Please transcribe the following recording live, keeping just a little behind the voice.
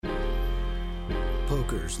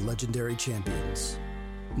Poker's legendary champions,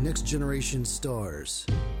 next generation stars,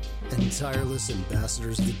 and tireless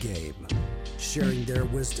ambassadors of the game, sharing their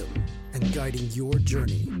wisdom and guiding your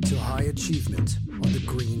journey to high achievement on the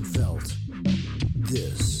green felt.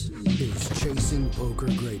 This is Chasing Poker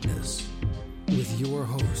Greatness with your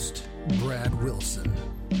host, Brad Wilson.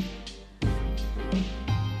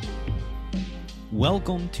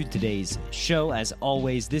 Welcome to today's show. As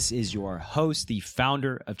always, this is your host, the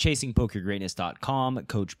founder of ChasingPokerGreatness.com,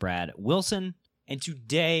 Coach Brad Wilson. And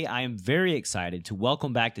today I am very excited to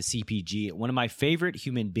welcome back to CPG one of my favorite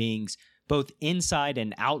human beings, both inside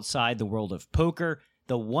and outside the world of poker,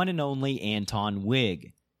 the one and only Anton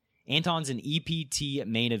Wigg. Anton's an EPT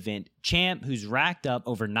main event champ who's racked up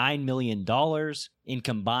over $9 million in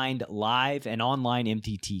combined live and online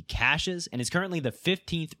MTT cashes and is currently the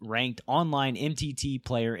 15th ranked online MTT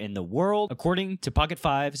player in the world, according to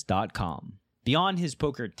Pocket5s.com. Beyond his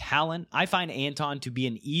poker talent, I find Anton to be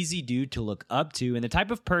an easy dude to look up to and the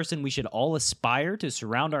type of person we should all aspire to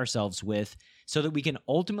surround ourselves with so that we can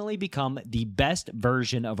ultimately become the best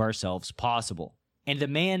version of ourselves possible. And the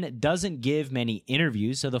man doesn't give many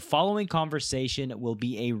interviews, so the following conversation will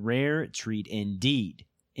be a rare treat indeed.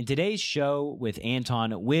 In today's show with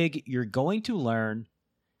Anton Wigg, you're going to learn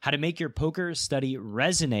how to make your poker study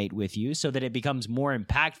resonate with you so that it becomes more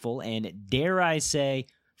impactful and, dare I say,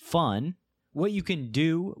 fun, what you can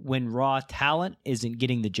do when raw talent isn't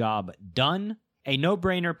getting the job done, a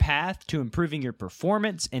no-brainer path to improving your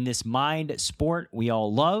performance in this mind sport we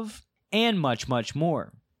all love, and much, much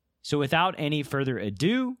more. So without any further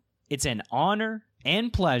ado, it's an honor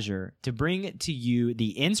and pleasure to bring to you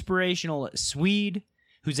the inspirational Swede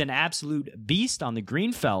who's an absolute beast on the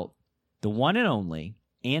green felt, the one and only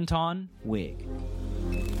Anton Wigg.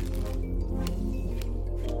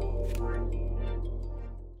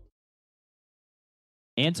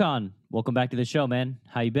 Anton, welcome back to the show, man.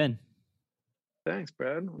 How you been? Thanks,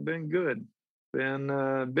 Brad. I've been good.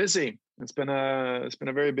 Been busy. It's been a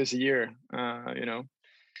very busy year.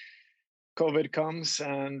 COVID comes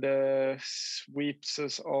and sweeps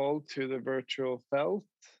us all to the virtual felt.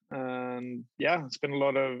 And yeah, it's been a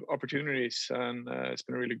lot of opportunities and it's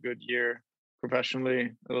been a really good year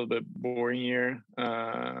professionally, a little bit boring year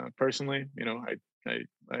personally. I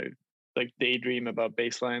like daydream about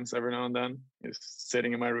baselines every now and then. Just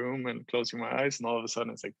sitting in my room and closing my eyes and all of a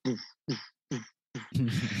sudden it's like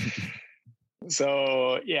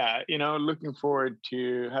So yeah, looking forward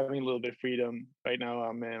to having a little bit of freedom. Right now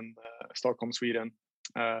I'm in Stockholm, Sweden,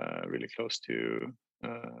 really close to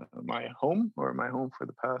my home for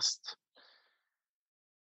the past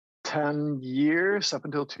 10 years, up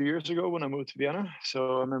until 2 years ago when I moved to Vienna.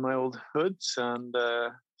 So I'm in my old hoods, and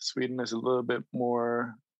Sweden is a little bit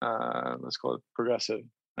more, let's call it progressive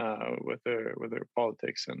with their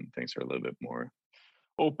politics, and things are a little bit more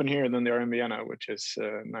open here than they are in Vienna, which is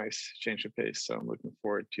a nice change of pace. So I'm looking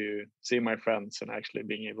forward to seeing my friends and actually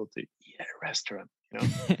being able to eat at a restaurant.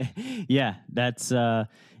 Yeah, that's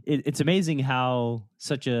it's amazing how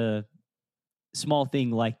such a small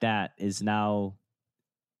thing like that is now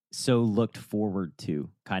so looked forward to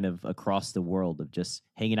kind of across the world, of just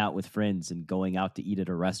hanging out with friends and going out to eat at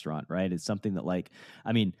a restaurant, right? It's something that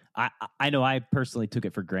I know I personally took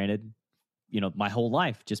it for granted my whole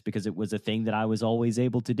life, just because it was a thing that I was always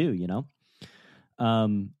able to do,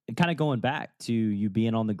 and kind of going back to you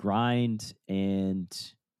being on the grind and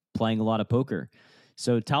playing a lot of poker.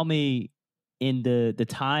 So tell me, in the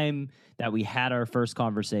time that we had our first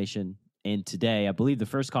conversation and today, I believe the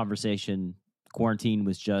first conversation, quarantine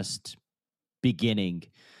was just beginning.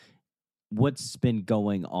 What's been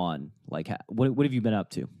going on? Like, what have you been up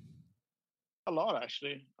to? A lot,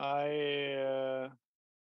 actually.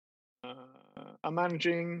 I'm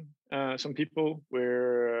managing some people.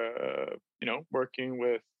 We're working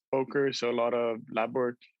with poker, so a lot of lab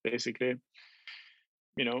work, basically.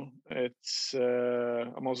 It's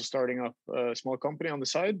I'm also starting up a small company on the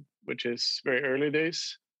side, which is very early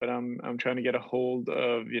days, but I'm trying to get a hold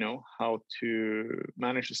of how to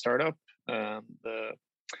manage a startup and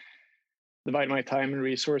divide my time and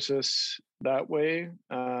resources that way.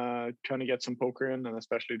 Trying to get some poker in, and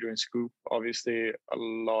especially during Scoop, obviously a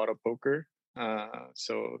lot of poker.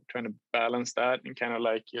 So trying to balance that and kind of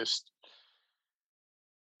like just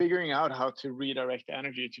figuring out how to redirect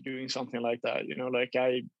energy to doing something like that. Like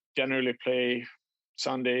I generally play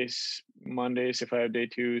Sundays, Mondays if I have day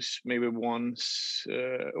twos, maybe once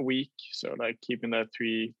a week. So like keeping that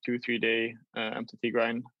 3 day MTT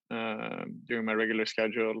grind during my regular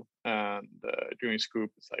schedule, and during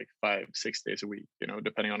Scoop it's like 5-6 days a week,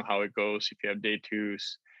 depending on how it goes. If you have day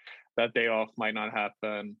twos, that day off might not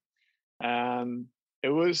happen. And it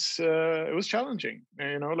was challenging.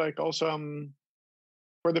 You know, like also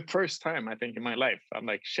for the first time I think in my life, I'm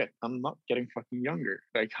like, shit, I'm not getting fucking younger.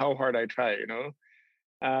 Like how hard I try, you know.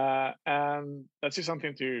 And that's just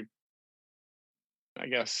something to, I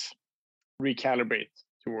guess, recalibrate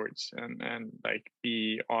towards and like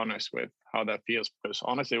be honest with how that feels. Because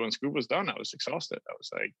honestly, when school was done, I was exhausted. I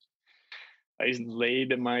was like, I just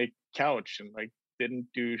laid in my couch and like didn't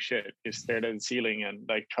do shit. Just stared at the ceiling and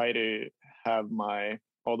like try to have my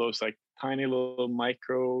all those like tiny little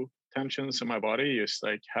micro tensions in my body, just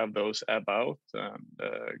like have those ebb out and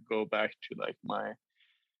go back to like my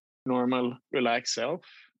normal relaxed self,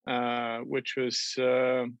 which was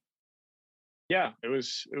yeah, it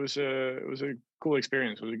was a cool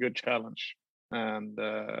experience. It was a good challenge, and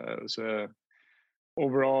it was a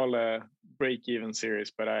overall break even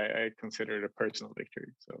series, but I consider it a personal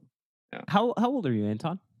victory. So yeah. How old are you,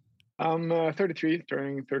 Anton? I'm 33,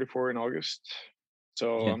 turning 34 in August,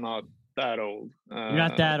 so Yeah. I'm not that old. You're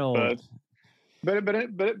not that old.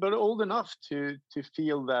 But old enough to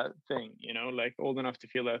feel that thing, you know, like old enough to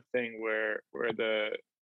feel that thing where the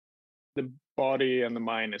body and the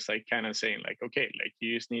mind is like kind of saying like, okay, like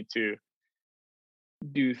you just need to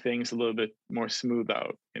do things a little bit more smooth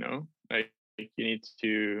out, you know, like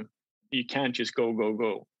you can't just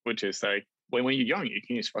go, which is like when you're young, you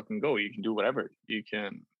can just fucking go, you can do whatever, you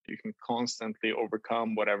can constantly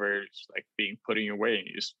overcome whatever is like being put in your way, and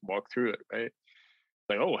you just walk through it, right?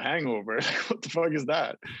 Like, oh, hangover, what the fuck is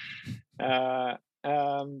that?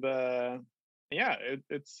 And yeah,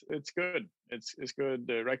 it's good. It's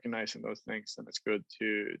good recognizing those things, and it's good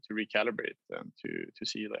to recalibrate and to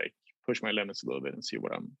see like push my limits a little bit and see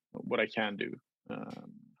what I can do,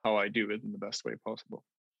 how I do it in the best way possible.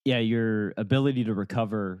 Yeah, your ability to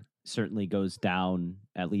recover certainly goes down,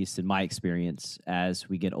 at least in my experience, as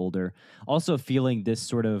we get older. Also, feeling this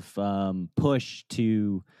sort of push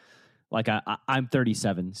to, like, I'm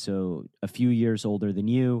 37, so a few years older than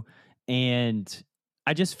you, and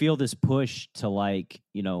I just feel this push to, like,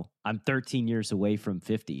 you know, I'm 13 years away from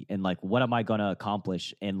 50, and like, what am I going to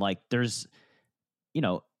accomplish? And like, there's, you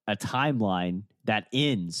know, a timeline that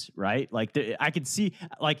ends, right? Like I can see,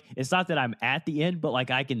 like, it's not that I'm at the end, but like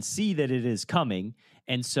I can see that it is coming.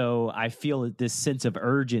 And so I feel this sense of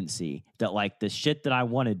urgency that like the shit that I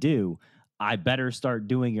want to do, I better start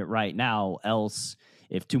doing it right now. Else,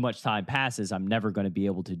 if too much time passes, I'm never going to be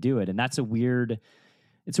able to do it. And that's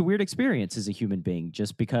it's a weird experience as a human being,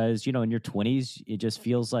 just because, you know, in your 20s, it just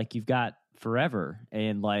feels like you've got forever,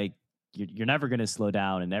 and like, you're never going to slow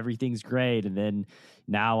down and everything's great. And then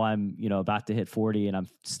now I'm, you know, about to hit 40 and I'm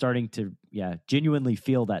starting to, genuinely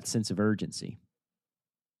feel that sense of urgency.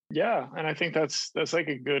 Yeah. And I think that's like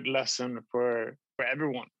a good lesson for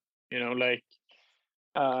everyone, you know, like,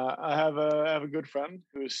 I have a good friend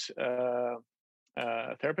who's a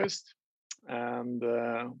therapist, and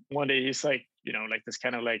one day he's like, you know, like this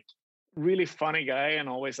kind of like really funny guy and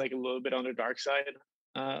always like a little bit on the dark side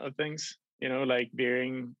of things, you know, like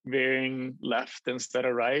veering left instead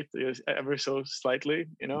of right, ever so slightly,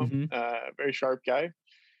 you know. Very sharp guy.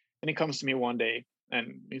 And he comes to me one day,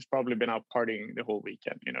 and he's probably been out partying the whole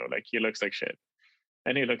weekend, you know, like he looks like shit.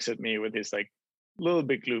 And he looks at me with his like little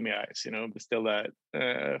bit gloomy eyes, you know, but still that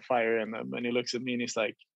fire in them. And he looks at me and he's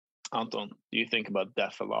like, Anton, do you think about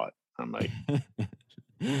death a lot? I'm like,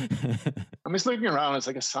 I'm just looking around. It's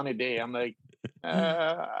like a sunny day. I'm like,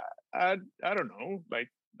 I don't know. Like,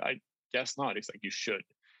 I guess not. He's like, you should.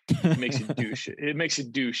 It makes you do shit. It makes you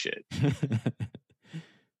do shit.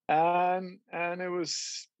 And it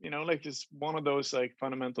was, you know, like just one of those like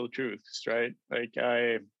fundamental truths, right? Like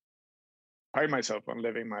I pride myself on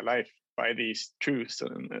living my life by these truths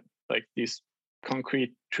and like these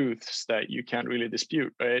concrete truths that you can't really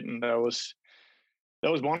dispute, right? And that was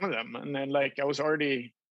one of them. And then like I was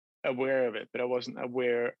already aware of it, but I wasn't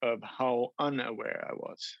aware of how unaware I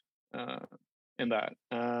was in that.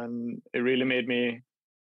 And it really made me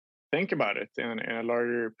think about it in a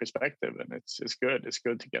larger perspective. And it's good. It's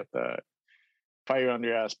good to get that fire under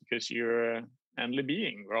your ass, because you're an endly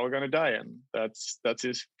being. We're all gonna die, and that's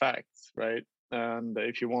his facts, right? And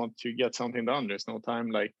if you want to get something done, there's no time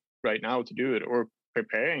like right now to do it, or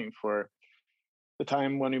preparing for the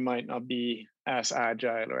time when you might not be as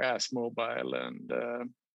agile or as mobile. And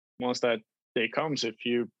once that day comes, if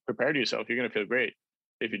you prepared yourself, you're going to feel great.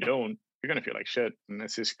 If you don't, you're going to feel like shit. And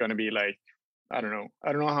it's just going to be like, I don't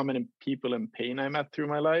know how many people in pain I met through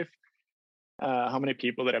my life, how many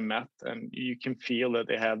people that I met, and you can feel that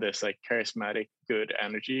they have this like charismatic, good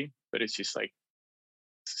energy, but it's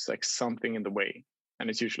like something in the way. And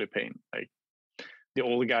it's usually pain. Like the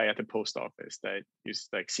old guy at the post office that is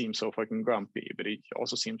like seems so fucking grumpy, but he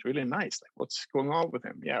also seems really nice. Like, what's going on with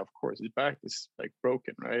him? Yeah, of course, his back is like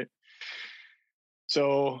broken, right?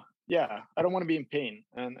 So yeah, I don't want to be in pain,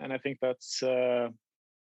 and I think that's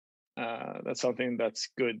something that's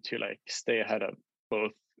good to like stay ahead of,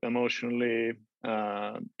 both emotionally,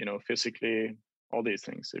 physically, all these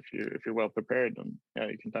things. If you're well prepared, then yeah,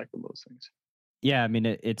 you can tackle those things. Yeah, I mean,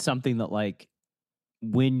 it's something that like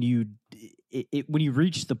when you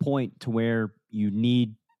reach the point to where you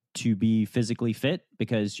need to be physically fit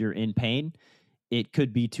because you're in pain, it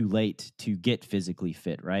could be too late to get physically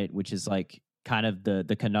fit, right? Which is like kind of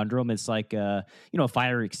the conundrum. It's like a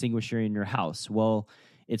fire extinguisher in your house. Well,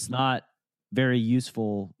 it's not very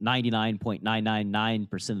useful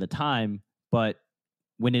 99.999% of the time, but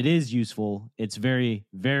when it is useful, it's very,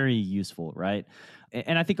 very useful, right?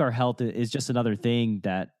 And I think our health is just another thing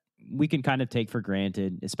that we can kind of take for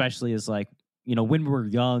granted, especially as like, when we're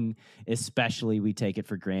young, especially we take it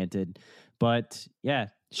for granted. But yeah,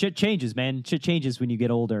 shit changes, man. Shit changes when you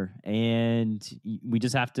get older, and we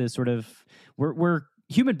just have to sort of, we're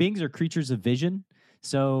human beings are creatures of vision.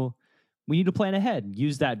 So we need to plan ahead,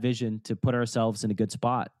 use that vision to put ourselves in a good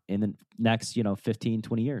spot in the next, 15,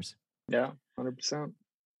 20 years. Yeah, 100%.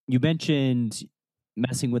 You mentioned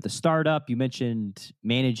messing with a startup. You mentioned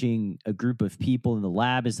managing a group of people in the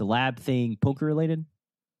lab. Is the lab thing poker related?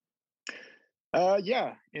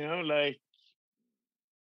 Yeah, like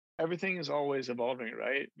everything is always evolving,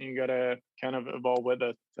 right? You gotta kind of evolve with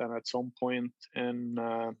it. And at some point in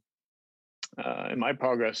my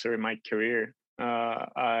progress or in my career,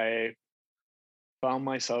 I found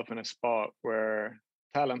myself in a spot where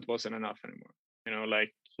talent wasn't enough anymore.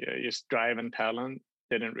 Like just drive and talent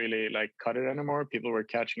didn't really like cut it anymore. People were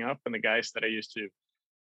catching up, and the guys that I used to,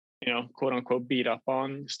 quote unquote, beat up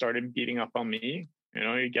on started beating up on me.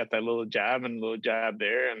 You get that little jab and little jab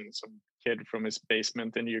there, and some kid from his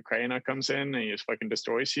basement in Ukraine comes in and he just fucking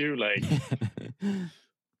destroys you. Like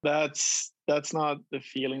that's not the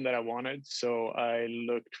feeling that I wanted. So I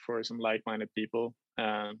looked for some like-minded people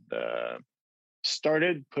and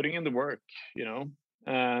started putting in the work,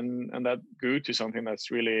 and that grew to something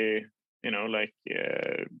that's really, like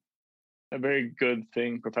a very good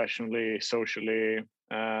thing professionally, socially,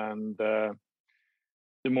 and the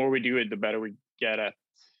more we do it, the better we get at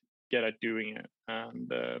doing it. And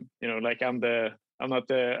like arguably I'm not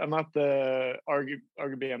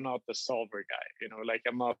the solver guy. Like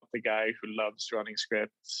I'm not the guy who loves running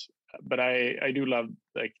scripts, but I do love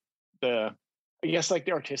like the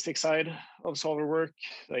artistic side of solver work,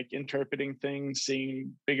 like interpreting things,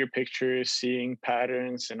 seeing bigger pictures, seeing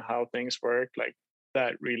patterns and how things work. Like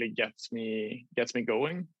that really gets me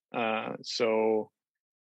going. So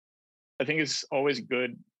I think it's always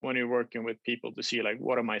good when you're working with people to see like,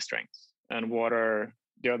 what are my strengths and what are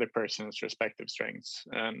the other person's respective strengths,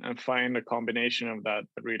 and find a combination of that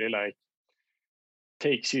really like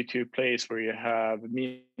takes you to a place where you have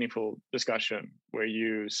meaningful discussion, where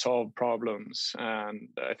you solve problems. And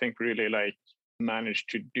I think really like managed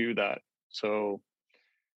to do that. So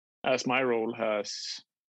as my role has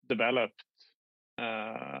developed,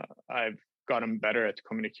 I've gotten better at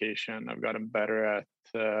communication. I've gotten better at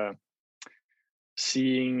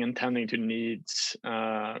seeing and tending to needs,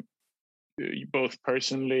 both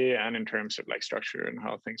personally and in terms of like structure and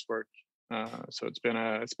how things work. So it's been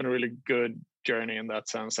a really good journey in that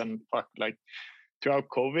sense. And like throughout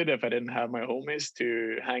COVID, if I didn't have my homies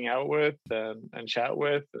to hang out with and chat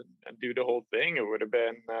with and do the whole thing, it would have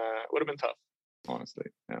been tough, honestly.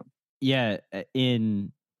 Yeah.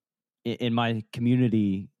 In my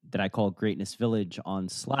community that I call Greatness Village on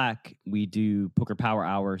Slack, we do Poker Power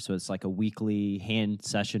Hour. So it's like a weekly hand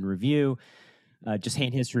session review, just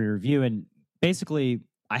hand history review. And basically,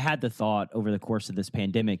 I had the thought over the course of this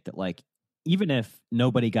pandemic that like, even if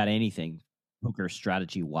nobody got anything poker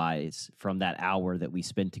strategy wise from that hour that we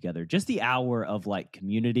spent together, just the hour of like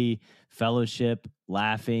community, fellowship,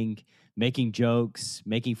 laughing, making jokes,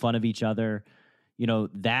 making fun of each other,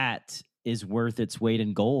 that is worth its weight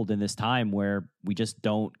in gold in this time where we just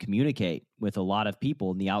don't communicate with a lot of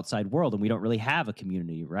people in the outside world, and we don't really have a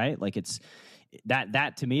community, right? Like it's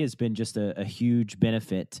that to me has been just a huge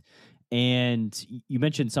benefit. And you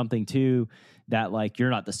mentioned something too, that like you're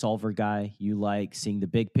not the solver guy. You like seeing the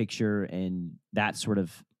big picture and that sort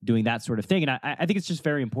of doing that sort of thing. And I think it's just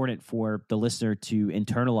very important for the listener to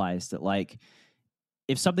internalize that, like,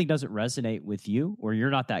 if something doesn't resonate with you or you're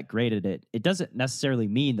not that great at it, it doesn't necessarily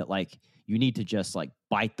mean that like you need to just like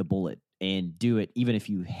bite the bullet and do it, even if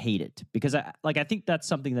you hate it. Because I think that's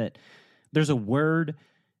something that there's a word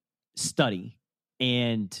study,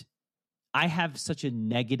 and I have such a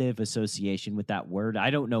negative association with that word.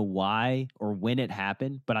 I don't know why or when it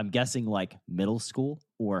happened, but I'm guessing like middle school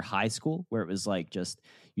or high school, where it was like just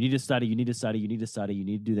you need to study, you need to study, you need to study, you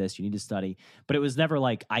need to do this, you need to study. But it was never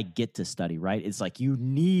like I get to study, right? It's like you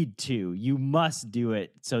need to, you must do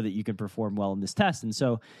it so that you can perform well in this test. And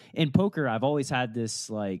so in poker, I've always had this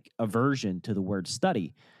like aversion to the word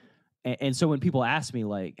study. And so when people ask me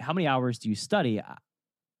like, how many hours do you study?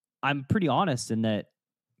 I'm pretty honest in that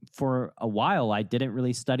for a while, I didn't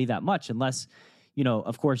really study that much unless,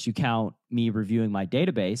 of course, you count me reviewing my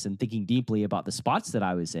database and thinking deeply about the spots that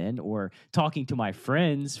I was in or talking to my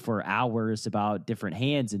friends for hours about different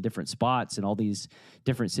hands and different spots and all these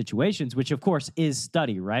different situations, which, of course, is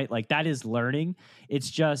study, right? Like that is learning. It's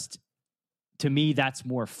just, to me, that's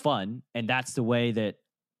more fun. And that's the way that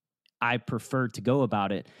I prefer to go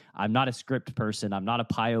about it. I'm not a script person. I'm not a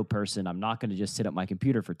PIO person. I'm not going to just sit at my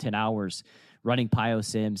computer for 10 hours running PIO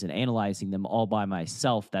sims and analyzing them all by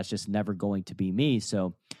myself. That's just never going to be me.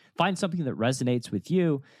 So find something that resonates with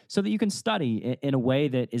you so that you can study in a way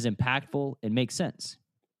that is impactful and makes sense.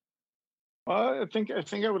 Well,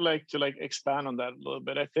 I would like to expand on that a little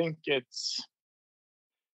bit. I think it's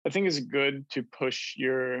good to push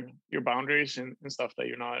your boundaries and stuff that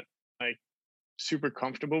you're not like super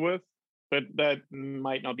comfortable with, but that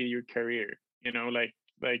might not be your career.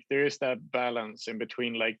 Like there is that balance in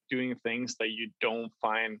between like doing things that you don't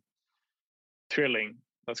find thrilling,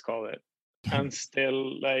 let's call it, and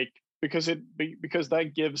still like because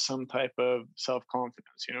that gives some type of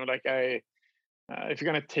self-confidence. Like if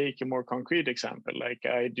you're going to take a more concrete example, like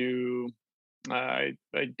I did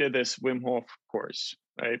this Wim Hof course,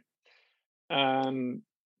 right? And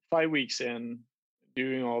 5 weeks in,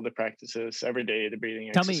 doing all the practices every day, the breathing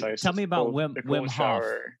exercises. Tell me about Wim Hof,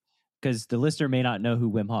 because the listener may not know who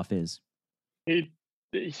Wim Hof is.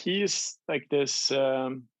 He's like this, I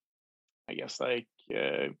guess, like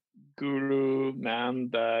guru man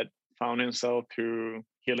that found himself through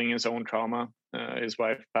healing his own trauma. His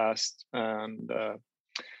wife passed, and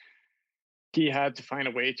he had to find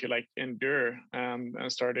a way to like endure, and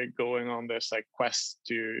started going on this like quest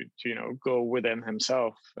to go within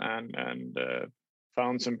himself and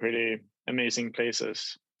found some pretty amazing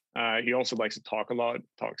places. He also likes to talk a lot,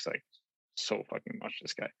 talks like so fucking much,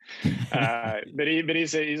 this guy. But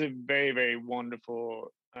he's a very, very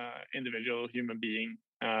wonderful individual, human being,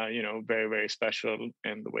 very, very special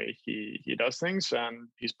in the way he does things. And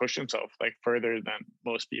he's pushed himself like further than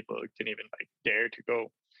most people can even like dare to go.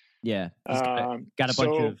 Yeah. Got a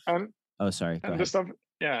bunch of... oh, sorry. Go ahead. The stuff,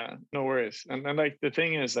 yeah, no worries. And like the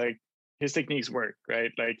thing is like his techniques work,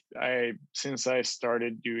 right? Like since I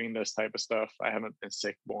started doing this type of stuff, I haven't been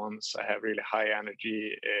sick once. I have really high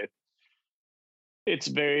energy. It's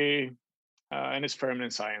very and it's proven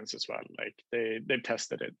in science as well. Like they've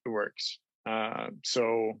tested it works.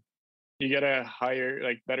 So you get a higher,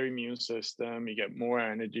 like better immune system, you get more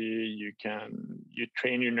energy, you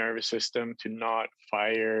train your nervous system to not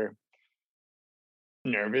fire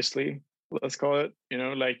nervously, let's call it.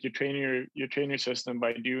 Like you train your system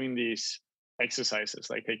by doing these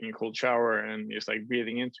exercises, like taking a cold shower and just like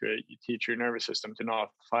breathing into it. You teach your nervous system to not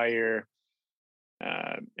fire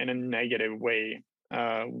in a negative way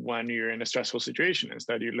when you're in a stressful situation.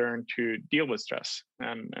 Instead, you learn to deal with stress,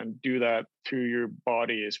 and do that through your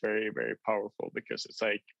body is very, very powerful, because it's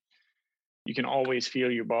like you can always feel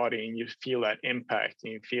your body, and you feel that impact,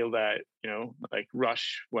 and you feel that like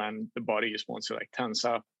rush when the body just wants to like tense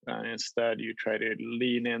up, and instead you try to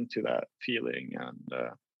lean into that feeling.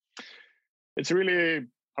 And it's a really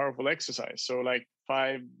powerful exercise. So like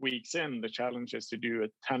 5 weeks in, the challenge is to do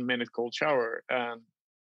a 10-minute cold shower, and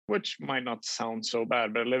which might not sound so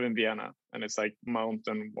bad, but I live in Vienna and it's like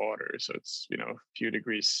mountain water. So it's, a few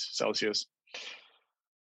degrees Celsius.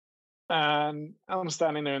 And I'm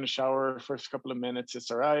standing there in the shower, first couple of minutes,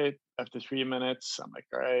 it's all right. After 3 minutes, I'm like,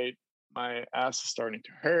 all right, my ass is starting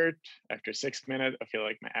to hurt. After 6 minutes, I feel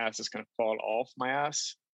like my ass is going to fall off my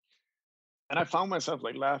ass. And I found myself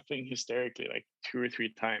like laughing hysterically like 2 or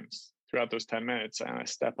 3 times throughout those 10 minutes. And I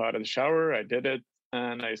step out of the shower, I did it.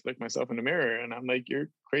 And I just look myself in the mirror and I'm like, you're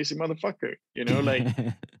crazy motherfucker. Like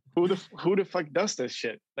who the fuck does this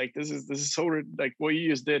shit? Like this is so like what you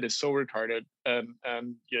just did is so retarded,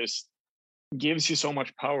 and just gives you so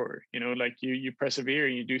much power. Like you persevere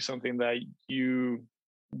and you do something that you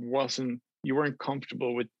weren't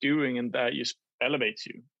comfortable with doing, and that just elevates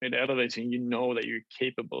you. It elevates you, and you know that you're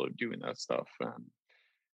capable of doing that stuff.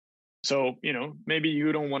 So, maybe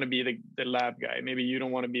you don't want to be the lab guy. Maybe you don't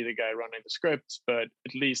want to be the guy running the scripts, but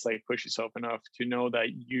at least like push yourself enough to know that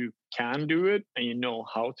you can do it and you know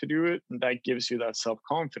how to do it. And that gives you that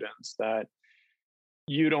self-confidence that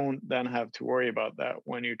you don't then have to worry about that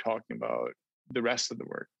when you're talking about the rest of the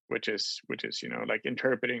work, which is like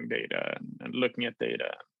interpreting data and looking at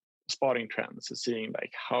data, spotting trends, and seeing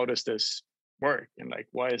like how does this work and like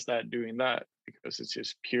why is that doing that, because it's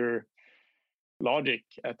just pure logic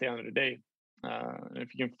at the end of the day.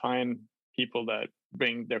 If you can find people that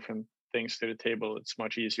bring different things to the table, it's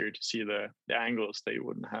much easier to see the angles that you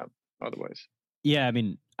wouldn't have otherwise. Yeah, I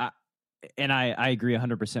mean, I agree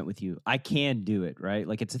 100% with you. I can do it, right?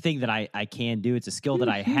 Like it's a thing that I can do. It's a skill that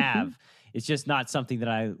I have. It's just not something that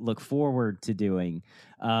I look forward to doing.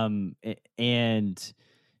 And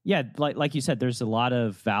yeah, like you said, there's a lot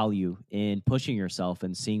of value in pushing yourself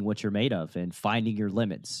and seeing what you're made of and finding your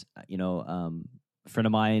limits. A friend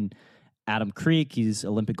of mine, Adam Creek, he's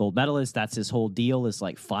Olympic gold medalist. That's his whole deal, is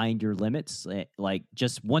like find your limits. Like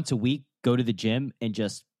just once a week, go to the gym and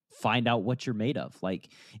just find out what you're made of. Like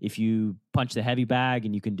if you punch the heavy bag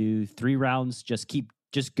and you can do 3 rounds, just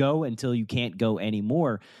go until you can't go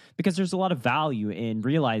anymore, because there's a lot of value in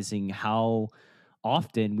realizing how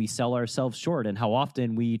often we sell ourselves short and how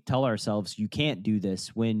often we tell ourselves you can't do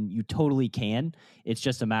this when you totally can. It's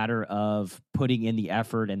just a matter of putting in the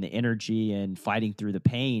effort and the energy and fighting through the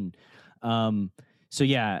pain. So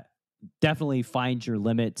yeah, definitely find your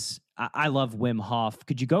limits. I love Wim Hof.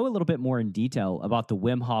 Could you go a little bit more in detail about the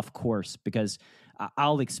Wim Hof course? Because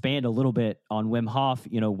I'll expand a little bit on Wim Hof.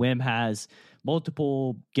 Wim has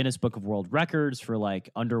multiple Guinness Book of World Records for like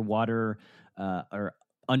underwater or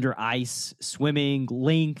under ice swimming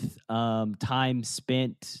length, time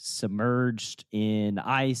spent submerged in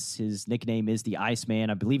ice. His nickname is the Iceman.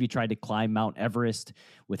 I believe he tried to climb Mount Everest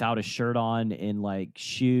without a shirt on, in like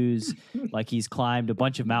shoes. Like he's climbed a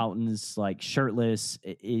bunch of mountains like shirtless.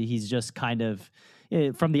 He's just kind of,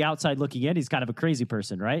 from the outside looking in, he's kind of a crazy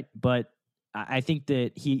person, right? But I think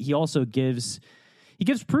that he also gives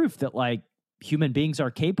proof that like human beings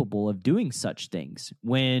are capable of doing such things,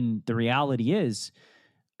 when the reality is,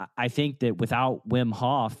 I think that without Wim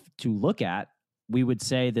Hof to look at, we would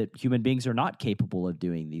say that human beings are not capable of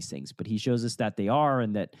doing these things. But he shows us that they are,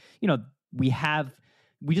 and that, we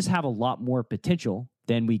just have a lot more potential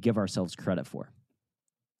than we give ourselves credit for.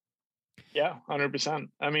 Yeah, 100%.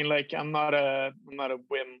 I mean, like I'm not a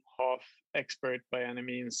Wim Hof expert by any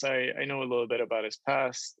means. I know a little bit about his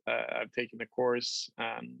past. I've taken the course,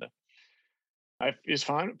 and I just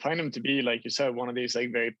find him to be, like you said, one of these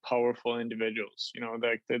like very powerful individuals.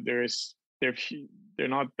 Like they're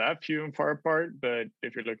not that few and far apart, but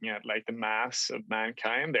if you're looking at like the mass of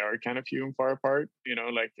mankind, they are kind of few and far apart.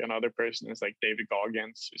 Like another person is like David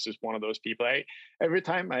Goggins. It's just one of those people. Every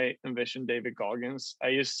time I envision David Goggins,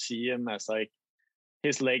 I just see him as like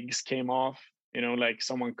his legs came off. Like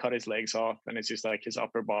someone cut his legs off, and it's just like his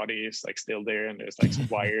upper body is like still there, and there's like some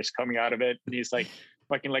wires coming out of it, and he's like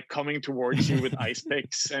fucking like coming towards you with ice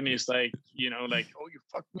picks, and he's like, like, oh, you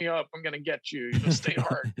fucked me up, I'm gonna get you, stay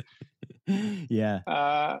hard. Yeah.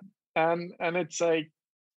 And it's like,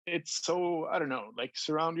 it's so, I don't know, like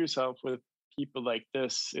surround yourself with people like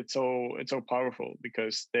this. It's so powerful,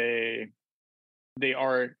 because they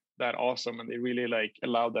are that awesome, and they really like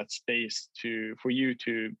allow that space for you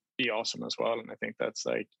to be awesome as well. And I think that's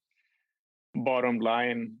like bottom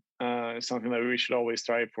line, something that we should always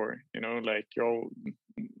strive for. Like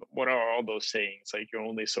what are all those sayings? Like you're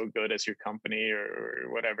only so good as your company, or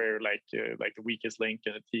whatever. Like the weakest link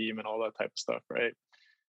in a team and all that type of stuff, right?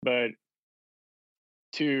 But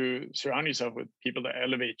to surround yourself with people that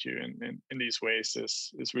elevate you in these ways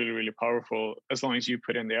is really, really powerful, as long as you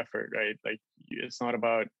put in the effort, right? Like it's not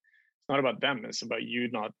about them, it's about you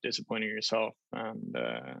not disappointing yourself. And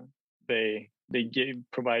they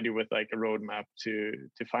provide you with like a roadmap to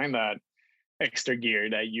find that extra gear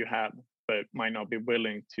that you have but might not be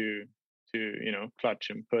willing to clutch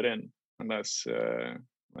and put in, unless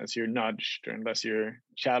you're nudged, or unless you're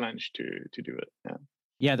challenged to do it.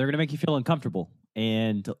 Yeah, they're going to make you feel uncomfortable.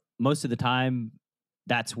 And most of the time,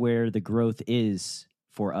 that's where the growth is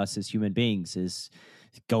for us as human beings, is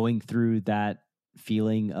going through that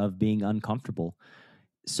feeling of being uncomfortable.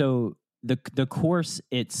 So the course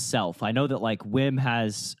itself, I know that like Wim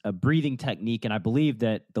has a breathing technique, and I believe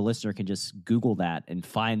that the listener can just Google that and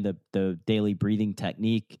find the daily breathing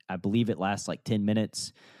technique. I believe it lasts like 10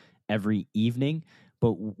 minutes every evening.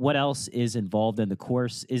 But what else is involved in the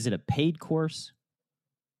course? Is it a paid course?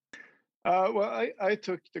 Well, I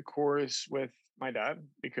took the course with my dad,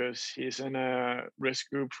 because he's in a risk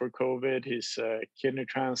group for COVID. He's a kidney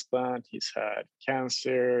transplant. He's had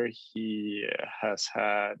cancer. He has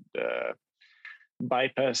had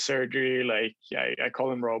bypass surgery. Like I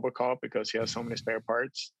call him RoboCop, because he has so many spare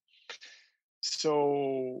parts.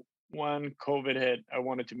 So when COVID hit, I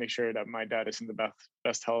wanted to make sure that my dad is in the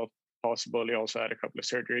best health possible. He also had a couple of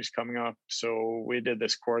surgeries coming up, so we did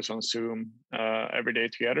this course on Zoom every day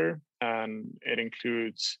together, and it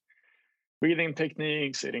includes breathing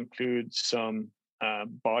techniques. It includes some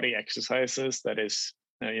body exercises that is,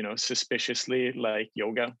 suspiciously like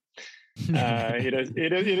yoga. He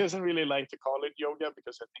doesn't really like to call it yoga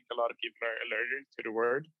because I think a lot of people are allergic to the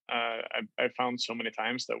word. I found so many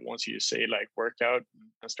times that once you say like workout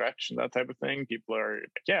and stretch and that type of thing, people are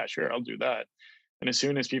like, yeah, sure, I'll do that. And as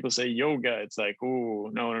soon as people say yoga, it's like,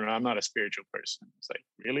 oh, no, I'm not a spiritual person. It's like,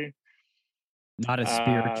 really? Not a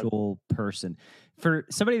spiritual person. For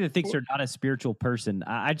somebody that thinks Well- they're not a spiritual person,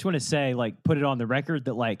 I just want to say, like, put it on the record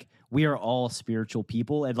that like we are all spiritual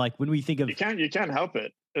people, and like when we think of you can't help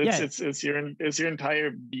it. It's your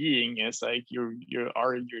entire being. It's like you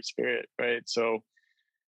are your spirit, right? So,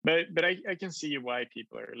 but I can see why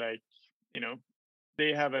people are like,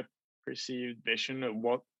 they have a perceived vision of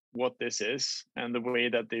what this is, and the way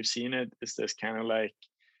that they've seen it is this kind of like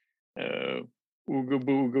ooga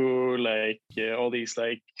booga, like all these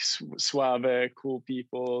like suave, cool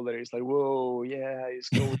people that is like, whoa, yeah,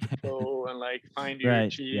 just go with the flow and like find your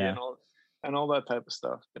right, chi yeah, and all that type of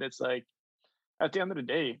stuff. But it's like at the end of the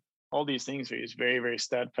day, all these things are these very, very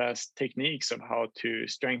steadfast techniques of how to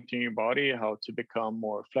strengthen your body, how to become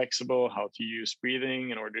more flexible, how to use breathing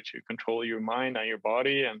in order to control your mind and your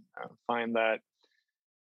body, and find that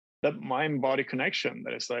mind body connection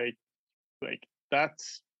that is like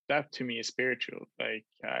that to me is spiritual. Like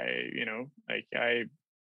I'm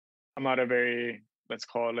not a very, let's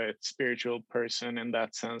call it, spiritual person in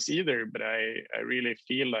that sense either, but I really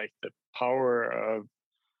feel like the power of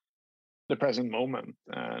the present moment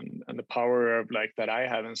and the power of like that I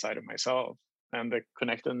have inside of myself and the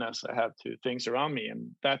connectedness I have to things around me.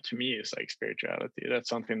 And that to me is like spirituality. That's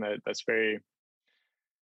something that's very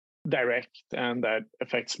direct and that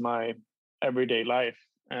affects my everyday life.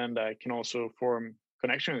 And I can also form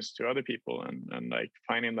connections to other people, and like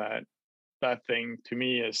finding that thing to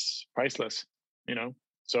me is priceless,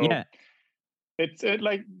 So yeah, it's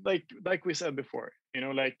like we said before,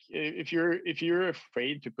 like if you're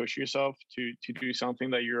afraid to push yourself to do something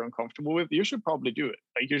that you're uncomfortable with, you should probably do it.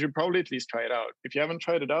 Like you should probably at least try it out. If you haven't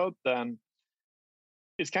tried it out, then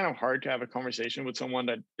it's kind of hard to have a conversation with someone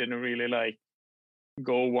that didn't really like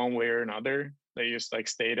go one way or another. They just like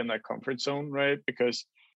stayed in that comfort zone, right? Because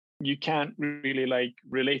you can't really like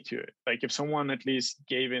relate to it. Like if someone at least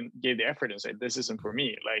gave the effort and said, this isn't for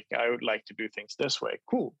me, like I would like to do things this way,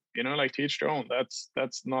 cool, like to each their own. That's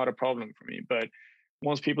not a problem for me. But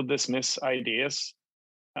once people dismiss ideas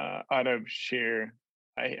out of sheer,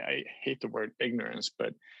 I hate the word ignorance,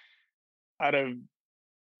 but out of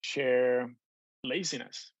sheer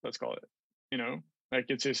laziness, let's call it, like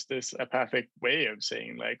it's just this apathic way of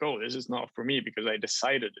saying like, oh, this is not for me because I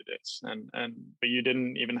decided it is, and but you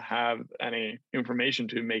didn't even have any information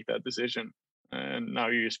to make that decision, and now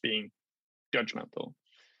you're just being judgmental.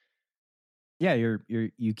 yeah.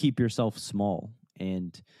 You keep yourself small,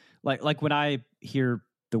 and like when I hear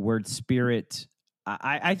the word spirit,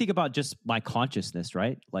 I think about just my consciousness,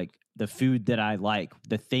 right? Like the food that I like,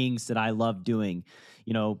 the things that I love doing,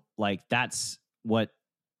 like that's what.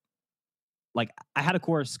 Like I had a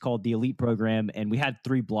course called the Elite Program, and we had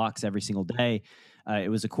 3 blocks every single day.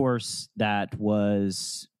 It was a course that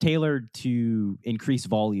was tailored to increase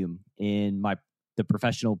volume in the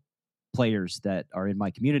professional players that are in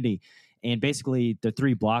my community. And basically, the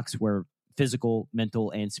 3 blocks were physical,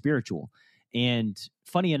 mental, and spiritual. And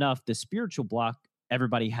funny enough, the spiritual block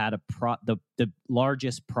everybody had the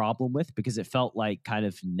largest problem with, because it felt like kind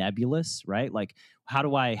of nebulous, right? Like, how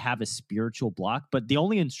do I have a spiritual block? But the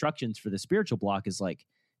only instructions for the spiritual block is like,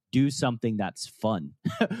 do something that's fun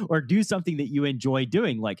or do something that you enjoy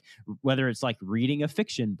doing, like whether it's like reading a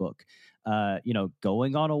fiction book,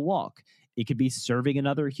 going on a walk. It could be serving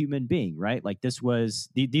another human being, right? Like these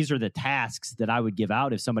are the tasks that I would give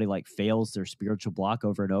out if somebody like fails their spiritual block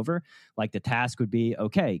over and over. Like the task would be,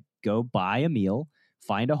 okay, go buy a meal,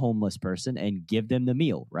 find a homeless person and give them the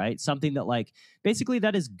meal, right? Something that like basically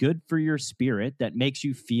that is good for your spirit, that makes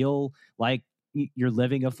you feel like you're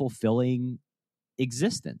living a fulfilling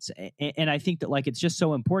existence. And I think that like it's just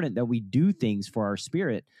so important that we do things for our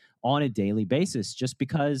spirit on a daily basis, just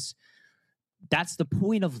because that's the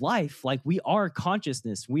point of life. Like we are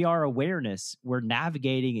consciousness, we are awareness, we're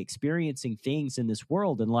navigating, experiencing things in this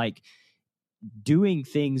world, and like doing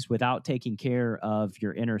things without taking care of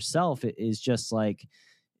your inner self is just like,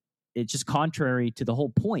 it's just contrary to the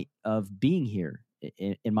whole point of being here,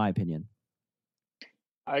 in my opinion.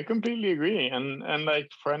 I completely agree. And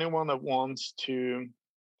like for anyone that wants to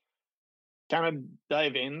kind of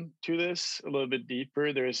dive into this a little bit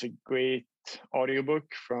deeper, there's a great audiobook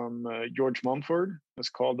from George Mumford. It's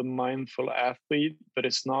called The Mindful Athlete, but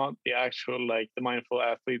it's not the actual like the Mindful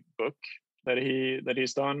Athlete book that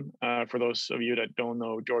he's done. For those of you that don't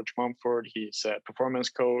know George Mumford, he's a performance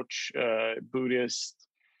coach, Buddhist.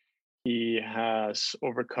 He has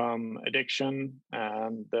overcome addiction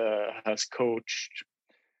and has coached,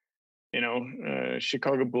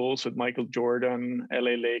 Chicago Bulls with Michael Jordan,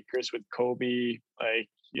 LA Lakers with Kobe. Like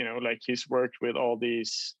he's worked with all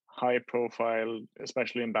these high profile,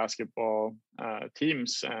 especially in basketball,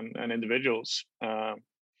 teams and individuals.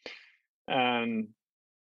 And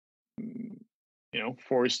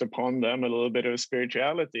forced upon them a little bit of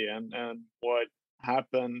spirituality and what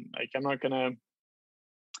happened. Like I'm not gonna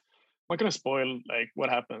spoil like what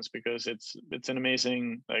happens, because it's an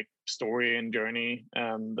amazing like story and journey,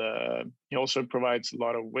 and he also provides a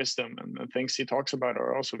lot of wisdom, and the things he talks about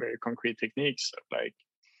are also very concrete techniques of like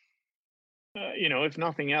if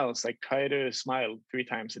nothing else, like try to smile 3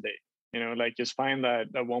 times a day. Like just find that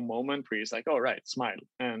one moment where he's like, all right, smile,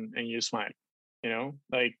 and you smile.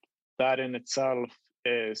 Like that in itself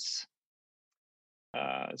is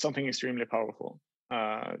something extremely powerful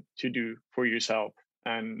to do for yourself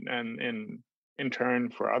and in turn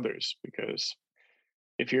for others, because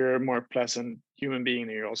if you're a more pleasant human being,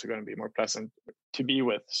 then you're also going to be more pleasant to be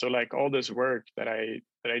with. So like all this work that I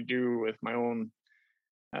do with my own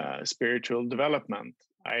spiritual development,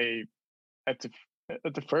 I at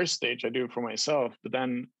the first stage I do for myself, but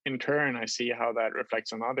then in turn I see how that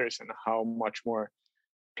reflects on others and how much more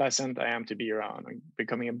pleasant I am to be around. I'm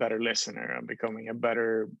becoming a better listener. I'm becoming a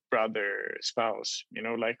better brother, spouse.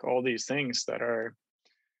 Like all these things that are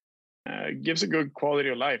gives a good quality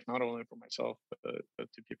of life, not only for myself but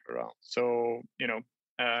to people around. So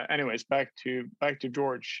anyways, back to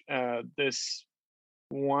George. This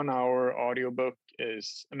 1-hour audiobook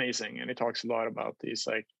is amazing, and it talks a lot about these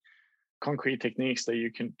like concrete techniques that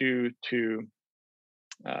you can do to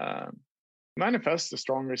manifest a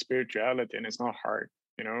stronger spirituality, and it's not hard.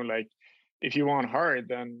 Like if you want hard,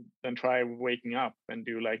 then try waking up and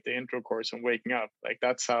do like the intro course on waking up. Like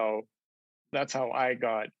that's how I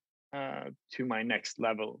got to my next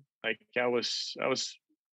level. Like I was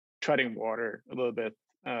treading water a little bit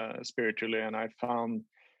spiritually, and I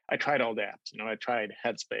tried all the apps. I tried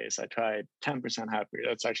Headspace, I tried 10% Happier.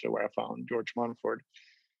 That's actually where I found George Mumford.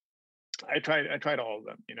 I tried all of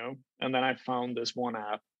them, and then I found this one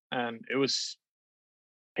app, and it was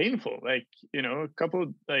painful. Like a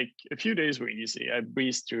few days were easy. I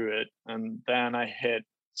breezed through it, and then I hit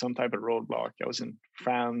some type of roadblock. I was in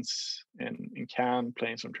France, in Cannes,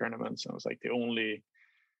 playing some tournaments. I was like the only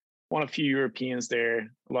one of few Europeans there.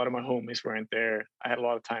 A lot of my homies weren't there. I had a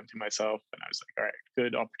lot of time to myself, and I was like, all right,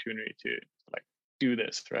 good opportunity to like do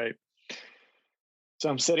this, right? So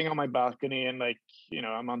I'm sitting on my balcony, and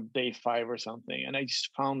I'm on day 5 or something, and I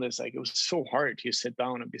just found this, like, it was so hard to sit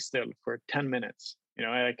down and be still for 10 minutes.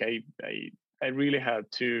 I really had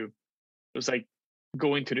to. It was like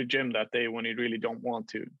going to the gym that day when you really don't want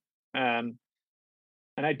to, and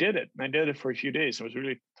I did it. I did it for a few days. It was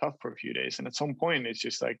really tough for a few days, and at some point, it's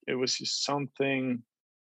just like it was just something.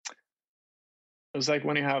 It was like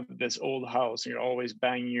when you have this old house and you're always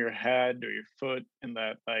banging your head or your foot in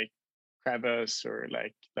that like crevice or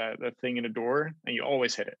like that thing in the door, and you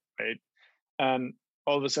always hit it, right? And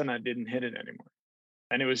all of a sudden I didn't hit it anymore,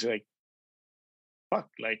 and it was like, fuck,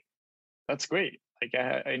 like that's great. Like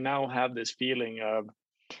I now have this feeling of,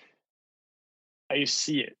 I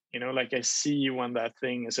see it, like I see when that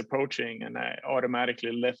thing is approaching, and I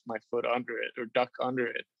automatically lift my foot under it or duck under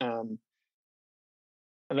it. And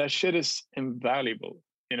that shit is invaluable,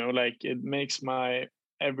 like it makes my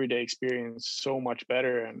everyday experience so much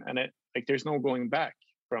better. And it, like, there's no going back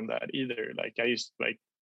from that either. Like I just like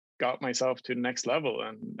got myself to the next level,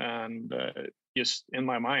 and just in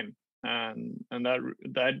my mind, and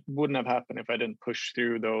that wouldn't have happened if I didn't push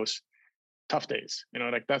through those tough days.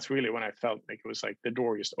 Like that's really when I felt like it was like the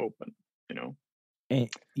door just opened. And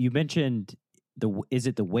you mentioned is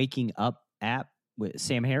it the Waking Up app with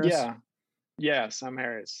Sam Harris? Yeah, Sam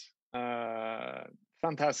Harris.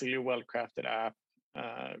 Fantastically well crafted app.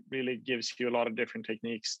 Really gives you a lot of different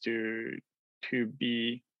techniques to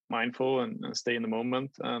be mindful and stay in the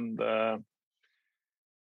moment. And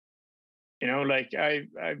like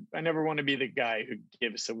I never want to be the guy who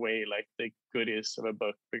gives away like the goodies of a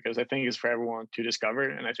book, because I think it's for everyone to discover,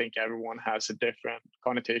 and I think everyone has a different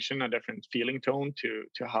connotation, a different feeling tone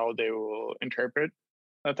to how they will interpret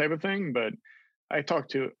that type of thing. But I talk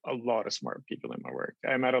to a lot of smart people in my work.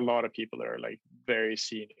 I met a lot of people that are like very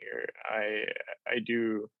senior. I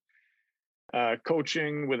do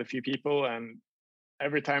coaching with a few people, and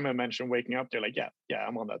every time I mention waking up, they're like, yeah,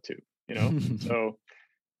 I'm on that too. You know, so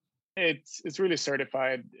it's really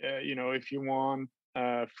certified. You know, if you want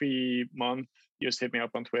a free month, just hit me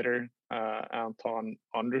up on Twitter, Anton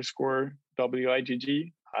 _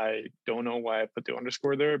 WIGG. I don't know why I put the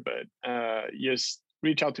underscore there, but just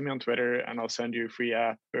reach out to me on Twitter and I'll send you a free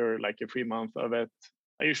app or like a free month of it.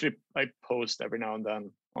 I post every now and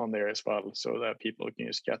then on there as well, so that people can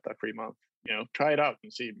just get that free month. You know, try it out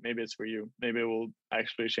and see. Maybe it's for you. Maybe it will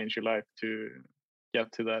actually change your life to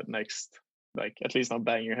get to that next, like, at least not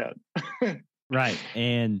bang your head. Right.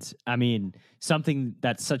 And I mean, something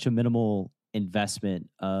that's such a minimal investment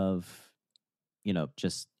of, you know,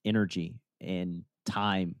 just energy and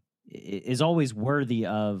time is always worthy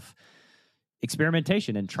of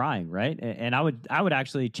experimentation and trying, right? And I would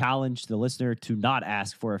actually challenge the listener to not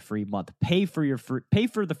ask for a free month. Pay for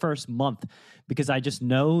the first month, because I just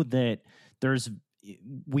know that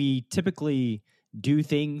we typically do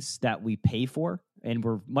things that we pay for, and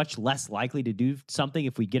we're much less likely to do something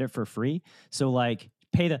if we get it for free. So like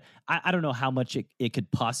I don't know how much it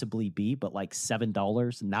could possibly be, but like $7,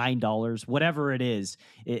 $9, whatever it is,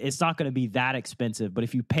 it's not going to be that expensive. But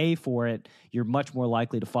if you pay for it, you're much more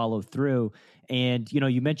likely to follow through. And, you know,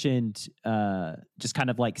 you mentioned just kind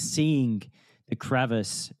of like seeing the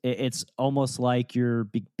crevice. It's almost like you're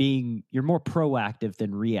more proactive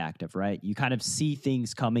than reactive, right? You kind of see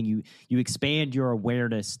things coming. You expand your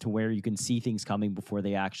awareness to where you can see things coming before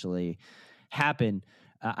they actually happen.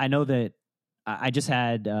 I know that I just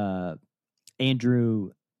had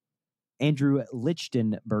Andrew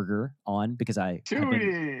Lichtenberger on because I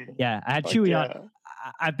had Chewy on.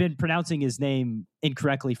 I've been pronouncing his name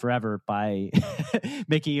incorrectly forever by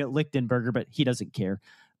making it Lichtenberger, but he doesn't care.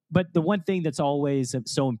 But the one thing that's always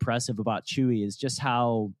so impressive about Chewy is just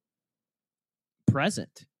how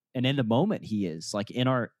present and in the moment he is. Like in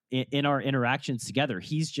our interactions together,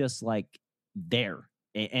 he's just like there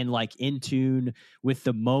and like in tune with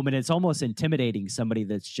the moment. It's almost intimidating, somebody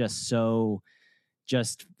that's just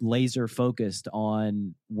laser focused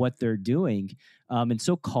on what they're doing, and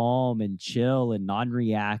so calm and chill and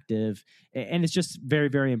non-reactive. And it's just very,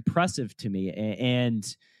 very impressive to me. And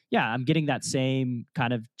yeah, I'm getting that same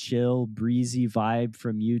kind of chill, breezy vibe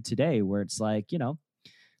from you today, where it's like, you know,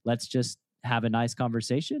 let's just have a nice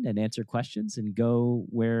conversation and answer questions and go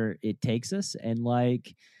where it takes us. And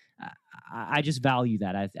like, I just value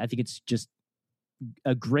that. I think it's just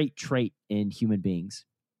a great trait in human beings.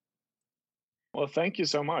 Well, thank you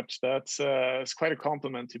so much. That's it's quite a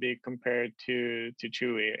compliment to be compared to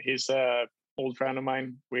Chewy. He's a old friend of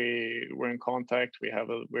mine. We're in contact.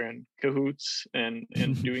 We're in cahoots and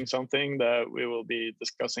doing something that we will be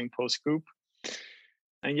discussing post scoop.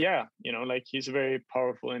 And yeah, you know, like he's a very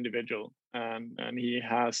powerful individual, and he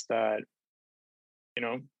has that, you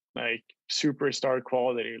know, like superstar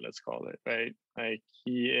quality, let's call it, right? Like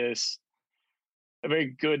he is a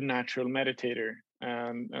very good natural meditator,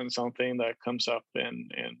 and something that comes up in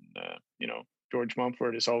you know, George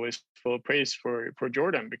Mumford is always full of praise for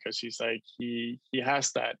Jordan, because he's like he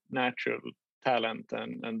has that natural talent,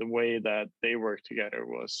 and the way that they work together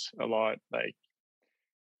was a lot like,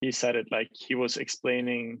 he said it like he was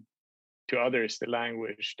explaining to others the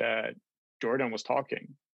language that Jordan was talking,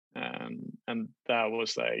 and that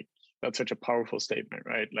was like, that's such a powerful statement,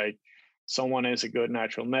 right? Like someone is a good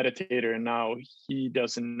natural meditator, and now he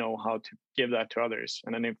doesn't know how to give that to others,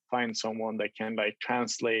 and then they find someone that can like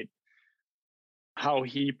translate how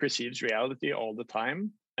he perceives reality all the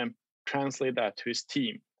time and translate that to his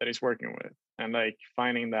team that he's working with, and like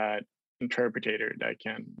finding that interpreter that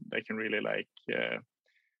can really like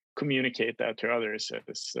communicate that to others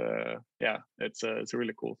is it's a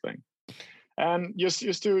really cool thing. And just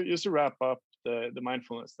to wrap up the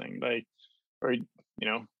mindfulness thing, like, or you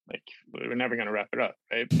know, like we're never going to wrap it up,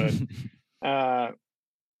 right? But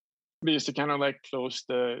just to kind of like close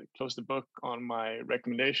the book on my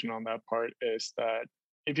recommendation on that part is that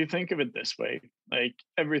if you think of it this way, like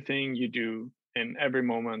everything you do in every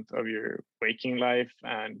moment of your waking life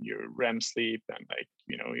and your REM sleep and like,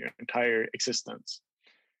 you know, your entire existence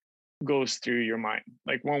goes through your mind,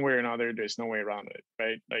 like one way or another. There's no way around it,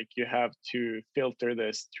 right? Like you have to filter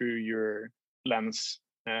this through your lens,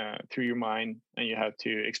 through your mind, and you have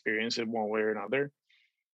to experience it one way or another.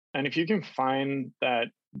 And if you can find that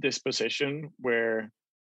disposition where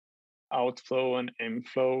outflow and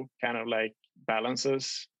inflow kind of like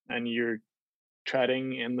balances, and you're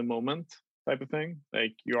treading in the moment type of thing,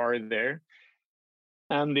 like you are there,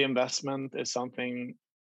 and the investment is something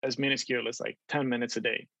as minuscule as like 10 minutes a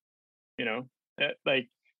day, you know, like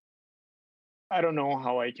I don't know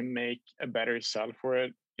how I can make a better sell for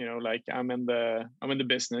it. like I'm in the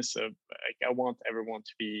business of like I want everyone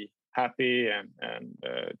to be happy and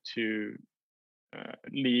to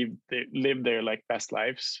live their like best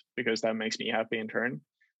lives, because that makes me happy in turn.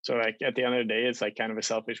 So like at the end of the day, it's like kind of a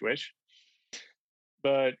selfish wish.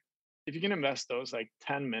 But if you can invest those like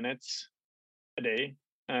 10 minutes a day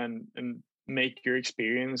and make your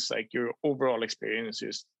experience, like your overall experience,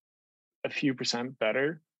 just a few percent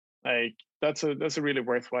better, like that's a really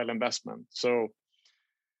worthwhile investment. So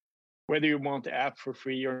whether you want the app for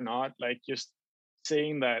free or not, like just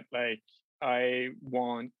saying that like I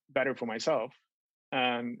want better for myself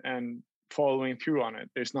and following through on it,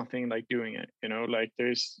 there's nothing like doing it, like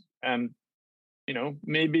there's, and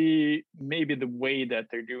maybe the way that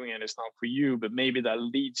they're doing it is not for you, but maybe that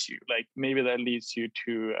leads you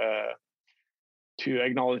to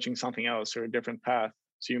acknowledging something else or a different path.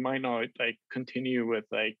 So you might not like continue with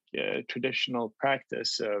like traditional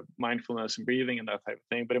practice of mindfulness and breathing and that type of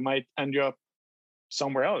thing, but it might end you up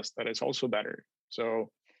somewhere else that is also better. So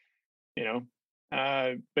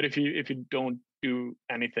but if you don't do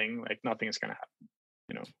anything, like nothing is going to happen.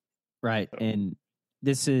 Right. So. And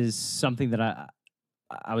this is something that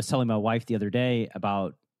I was telling my wife the other day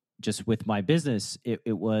about, just with my business. It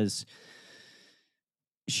was,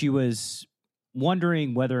 she was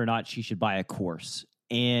wondering whether or not she should buy a course.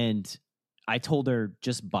 And I told her,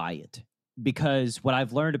 just buy it. Because what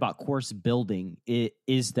I've learned about course building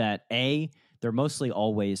is that A, they're mostly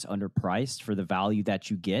always underpriced for the value that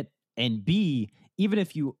you get. And B, even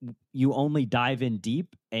if you only dive in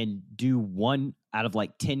deep and do one out of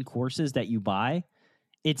like 10 courses that you buy,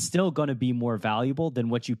 it's still going to be more valuable than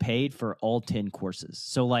what you paid for all 10 courses.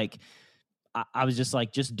 So like, I was just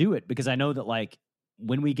like, just do it, because I know that like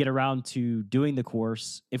when we get around to doing the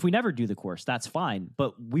course, if we never do the course, that's fine,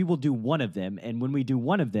 but we will do one of them. And when we do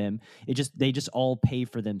one of them, they just all pay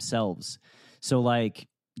for themselves. So like,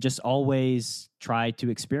 just always try to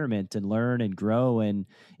experiment and learn and grow. And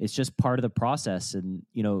it's just part of the process. And,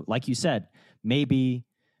 like you said, maybe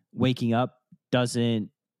waking up doesn't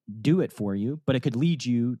do it for you, but it could lead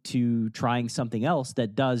you to trying something else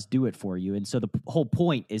that does do it for you. And so the whole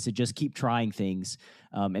point is to just keep trying things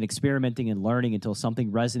and experimenting and learning until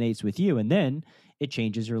something resonates with you. And then it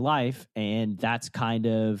changes your life. And that's kind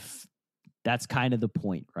of the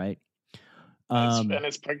point, right? And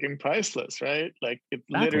it's fucking priceless, right? Like it's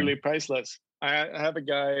Exactly. literally priceless. I have a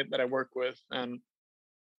guy that I work with, and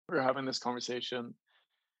we were having this conversation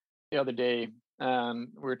the other day, and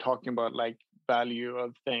we were talking about like value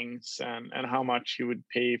of things and how much he would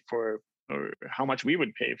pay for, or how much we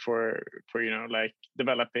would pay for like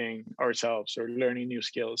developing ourselves or learning new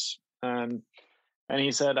skills. And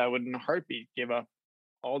he said, I would in a heartbeat give up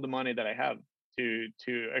all the money that I have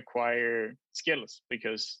to acquire skills,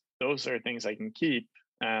 because those are things I can keep,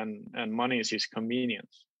 and money is just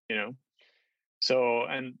convenience, So,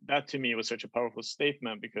 and that to me was such a powerful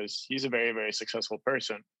statement, because he's a very, very successful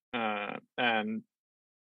person. And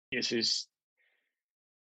it's just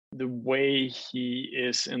the way he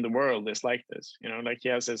is in the world is like this, like he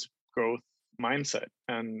has this growth mindset,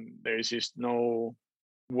 and there's just no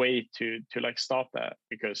way to like stop that,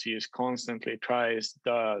 because he is constantly tries,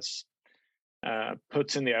 does,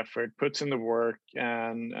 puts in the effort, puts in the work,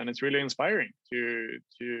 and it's really inspiring to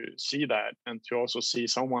see that, and to also see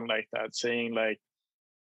someone like that saying like,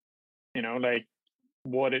 like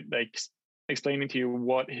what it like explaining to you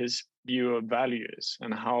what his view of value is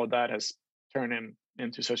and how that has turned him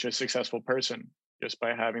into such a successful person, just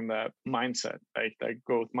by having that mindset, like that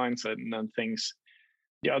growth mindset, and then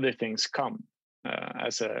the other things come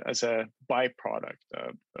as a byproduct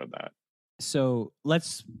of that. So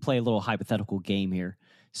let's play a little hypothetical game here.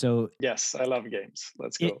 So yes, I love games.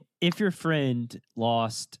 Let's go. If your friend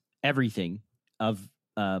lost everything of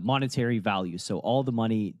monetary value, so all the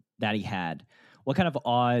money that he had, what kind of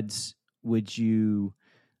odds would you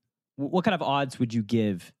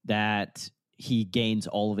give that he gains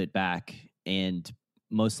all of it back, and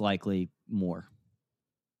most likely more,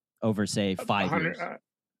 over say 5 years?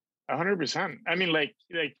 100%. I mean, like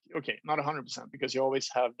okay, not 100%, because you always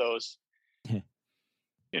have those.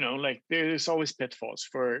 Like there's always pitfalls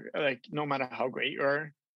for like, no matter how great you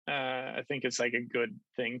are. I think it's like a good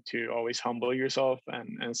thing to always humble yourself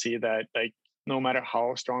and see that like no matter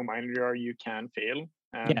how strong-minded you are, you can fail,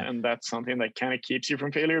 and that's something that kind of keeps you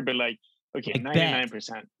from failure. But like, okay, like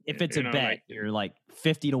 99%. If it's a bet, like, you're like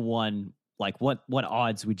 50-1. Like what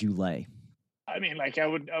odds would you lay? I mean, like I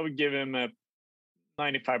would give him a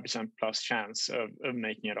 95% plus chance of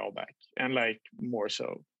making it all back, and like more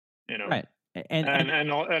so, right.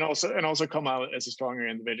 And also come out as a stronger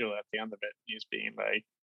individual at the end of it. He's being like,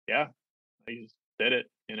 yeah, did it,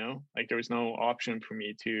 like there was no option for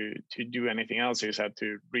me to do anything else. I just had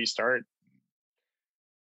to restart.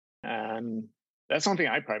 And that's something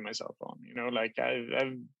I pride myself on, like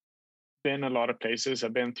I've been a lot of places.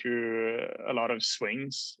 I've been through a lot of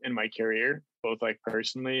swings in my career, both like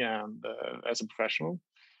personally and as a professional.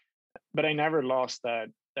 But I never lost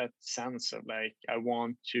that sense of like I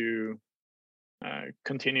want to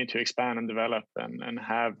continue to expand and develop and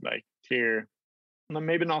have like clear,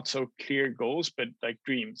 maybe not so clear goals, but like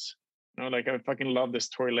dreams. Like I fucking love this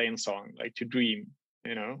Tory Lane song, like To Dream.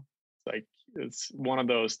 Like it's one of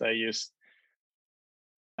those that just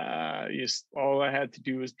all I had to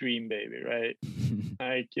do was dream, baby, right?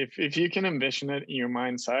 Like if you can envision it in your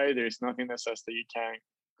mind's eye, there's nothing that says that you can't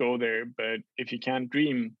go there. But if you can't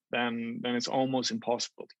dream, then it's almost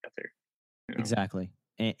impossible to get there. Exactly.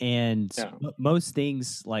 And most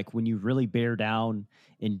things, like when you really bear down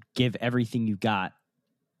and give everything you got,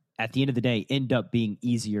 at the end of the day, end up being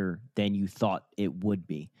easier than you thought it would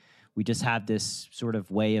be. We just have this sort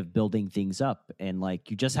of way of building things up, and like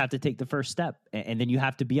you just have to take the first step, and then you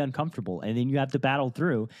have to be uncomfortable, and then you have to battle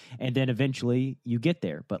through, and then eventually you get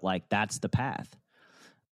there. But like that's the path.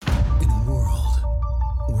 In a world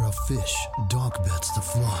where a fish donk bets the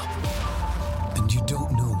flop, and you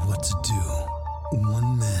don't know what to do,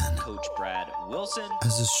 one man, Coach Brad Wilson,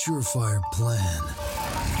 has a surefire plan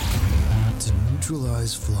to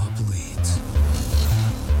neutralize flop leads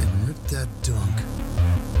and rip that dunk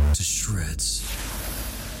to shreds.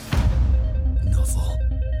 Nuffle.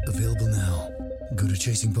 Available now. Go to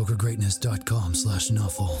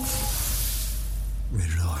chasingpokergreatness.com/Nuffle.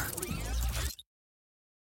 Rated R.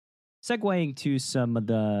 Segueing to some of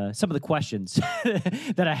the questions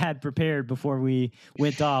that I had prepared before we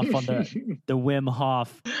went off on the Wim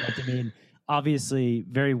Hof. Like, I mean, obviously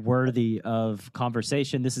very worthy of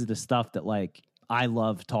conversation. This is the stuff that like I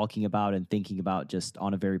love talking about and thinking about just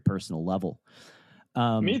on a very personal level.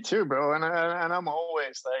 Me too, bro. And I'm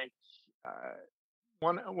always like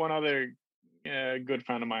one other good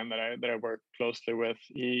friend of mine that I work closely with.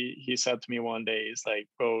 He said to me one day, he's like,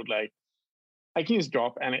 bro, like I can just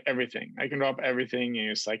drop everything. I can drop everything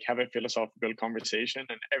and just like have a philosophical conversation,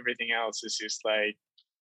 and everything else is just like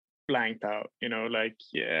blanked out. Like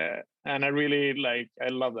yeah. And I really I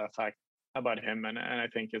love that fact about him, and I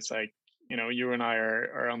think it's like you and I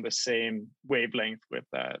are on the same wavelength with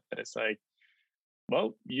that. That it's like,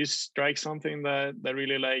 well, you strike something that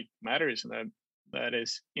really like matters and that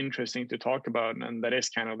is interesting to talk about, and that is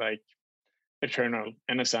kind of like eternal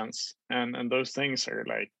in a sense. And those things are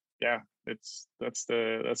like, yeah, that's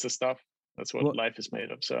the stuff. That's what life is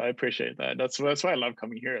made of. So I appreciate that. That's why I love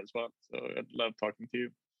coming here as well. So I love talking to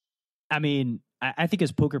you. I mean, I think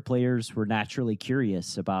as poker players, we're naturally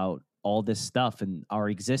curious about all this stuff and our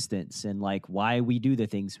existence and like why we do the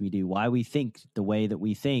things we do, why we think the way that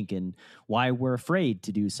we think, and why we're afraid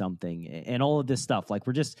to do something, and all of this stuff. Like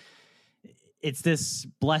it's this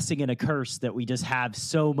blessing and a curse that we just have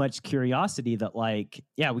so much curiosity that like,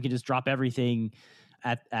 yeah, we can just drop everything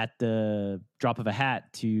at the drop of a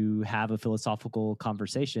hat to have a philosophical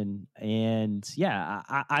conversation. And yeah,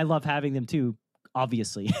 I love having them too.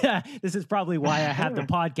 Obviously, this is probably why I have the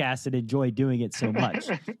podcast and enjoy doing it so much.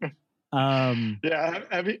 Yeah.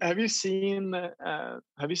 Have you seen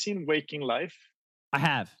Waking Life? I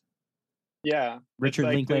have. Yeah. Richard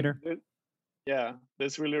Linklater. Yeah.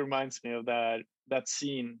 This really reminds me of that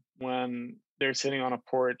scene when they're sitting on a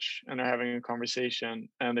porch and they're having a conversation,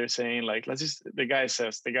 and they're saying like, the guy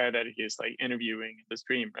that he's like interviewing in this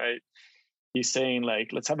dream, right? He's saying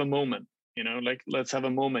like, let's have a moment, like let's have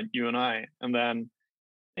a moment, you and I. And then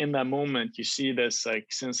in that moment, you see this, like,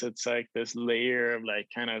 since it's like this layer of like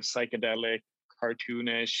kind of psychedelic,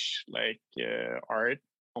 cartoonish, like art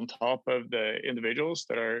on top of the individuals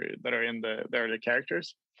that are the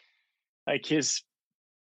characters, like his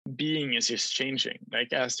being is just changing.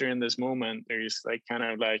 Like as they're in this moment, there's like kind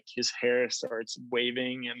of like his hair starts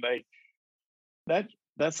waving, and like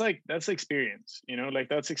that's experience, like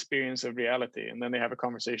that's experience of reality. And then they have a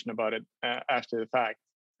conversation about it after the fact,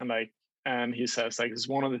 and he says like, it's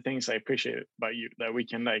one of the things I appreciate about you, that we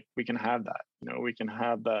can have that, we can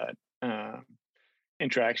have that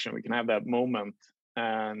interaction, we can have that moment,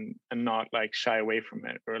 and not like shy away from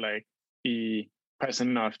it, or like be present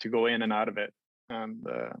enough to go in and out of it. And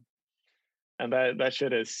that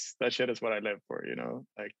shit is what I live for,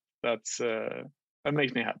 like that's that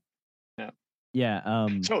makes me happy. Yeah.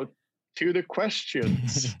 So to the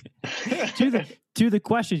questions. to the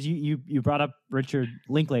questions, you brought up Richard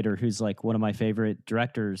Linklater, who's like one of my favorite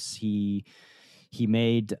directors. He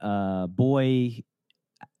made Boy.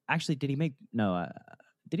 Actually, did he make Boy?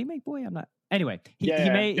 I'm not. Anyway, he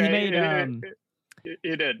made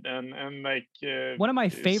He did, and like one of my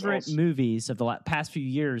it's favorite also, movies of the past few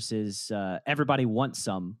years is Everybody Wants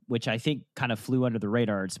Some, which I think kind of flew under the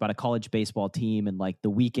radar. It's about a college baseball team and like the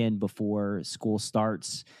weekend before school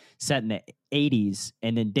starts, set in the 80s,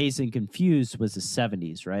 and then Dazed and Confused was the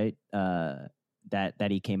 70s, right?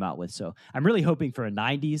 That he came out with. So I'm really hoping for a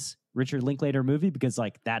 90s Richard Linklater movie because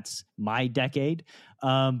like that's my decade.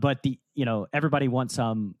 But Everybody Wants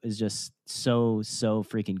Some is just so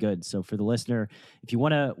freaking good. So for the listener, if you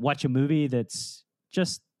want to watch a movie that's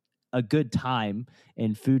just a good time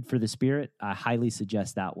and food for the spirit, I highly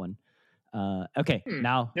suggest that one. Okay,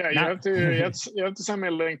 now yeah, you have to send me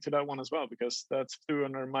a link to that one as well because that's flew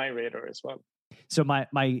under my radar as well. So my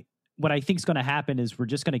what I think is going to happen is we're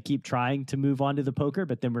just going to keep trying to move on to the poker,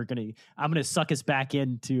 but then I'm going to suck us back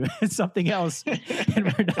into something else, and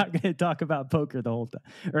we're not going to talk about poker the whole time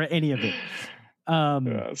or any of it. Yeah,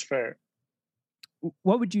 that's fair.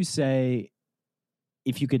 What would you say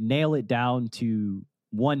if you could nail it down to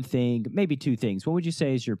one thing, maybe two things? What would you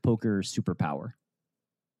say is your poker superpower?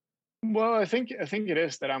 Well, I think it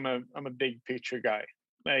is that I'm a big picture guy.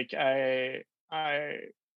 Like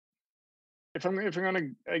if I'm gonna,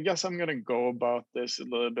 I guess I'm gonna go about this a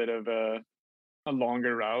little bit of a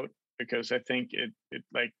longer route because I think it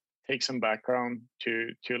like takes some background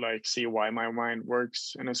to like see why my mind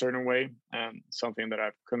works in a certain way, and something that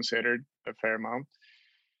I've considered a fair amount.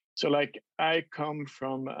 So like I come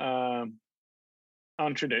from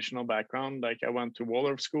untraditional background. Like I went to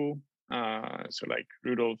Waldorf school, so like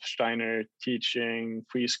Rudolf Steiner teaching,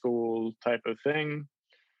 free school type of thing.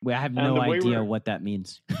 I have no idea what that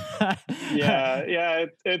means. yeah.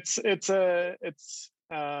 It's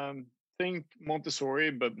think Montessori,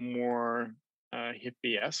 but more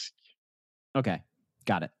hippie-esque. Okay,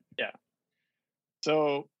 got it. Yeah.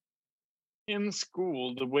 So in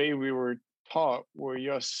school, the way we were taught, we're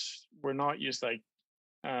not just like,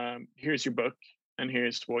 here's your book and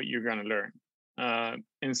here's what you're gonna learn.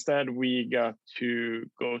 Instead, we got to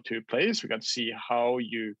go to a place. We got to see how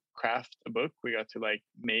you craft a book. We got to like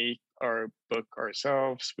make our book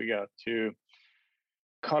ourselves. We got to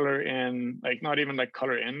color in, like not even like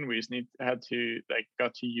color in. We just got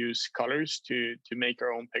to use colors to make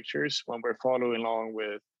our own pictures when we're following along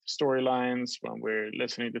with storylines, when we're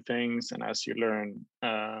listening to things, and as you learn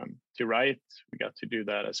to write, we got to do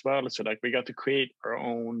that as well. So like we got to create our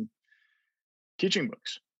own teaching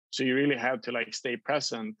books. So you really have to like stay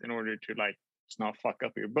present in order to like not fuck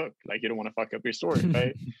up your book. Like you don't want to fuck up your story,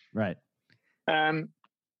 right? Right. And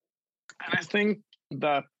I think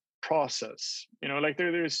that process, like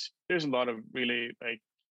there's a lot of really like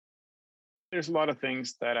there's a lot of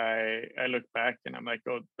things that I look back and I'm like,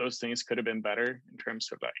 oh, those things could have been better in terms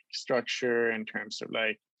of like structure, in terms of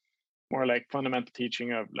like more like fundamental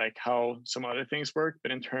teaching of like how some other things work,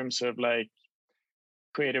 but in terms of like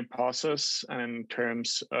creative process and in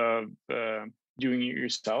terms of doing it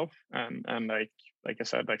yourself and like I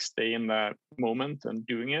said, like stay in that moment and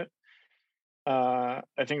doing it, I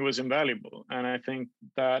think it was invaluable. And I think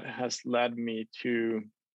that has led me to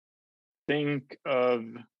think of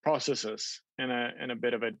processes in a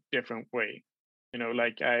bit of a different way.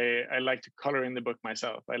 Like I like to color in the book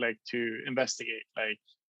myself. I like to investigate, like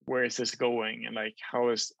where is this going and like how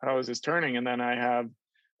is this turning. And then I have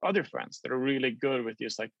other friends that are really good with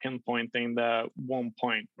just like pinpointing the one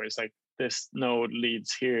point where it's like this node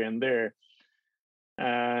leads here and there.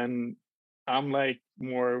 And I'm like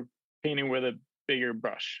more painting with a bigger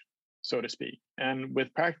brush, so to speak. And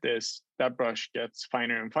with practice, that brush gets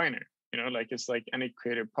finer and finer. Like it's like any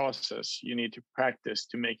creative process, you need to practice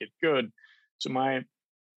to make it good. So my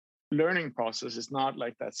learning process is not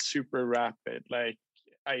like that super rapid. Like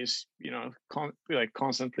I just,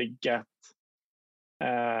 constantly get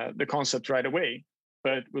the concept right away,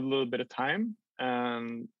 but with a little bit of time.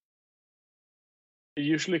 And it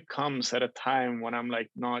usually comes at a time when I'm like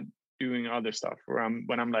not doing other stuff, or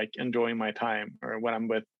when I'm like enjoying my time, or when I'm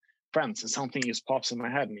with friends and something just pops in my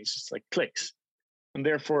head and it's just like clicks. And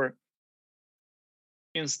therefore,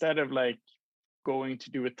 instead of like going to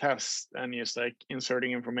do a test and just like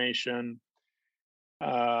inserting information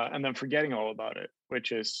and then forgetting all about it,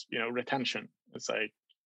 which is, retention. It's like,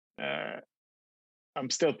 I'm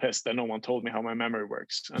still pissed that no one told me how my memory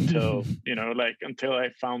works until, until I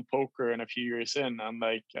found poker and a few years in. I'm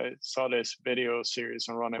like, I saw this video series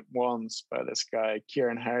on Run It Once by this guy,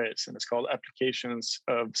 Kieran Harris, and it's called Applications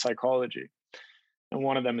of Psychology. And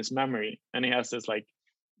one of them is memory. And he has this like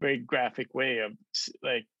very graphic way of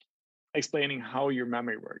like explaining how your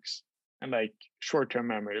memory works, and like short-term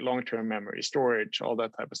memory, long-term memory, storage, all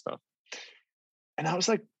that type of stuff. And I was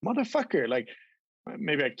like, motherfucker, like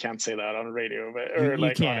maybe I can't say that on radio, but You or you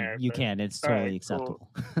like on can air. you But can. It's all right, totally cool.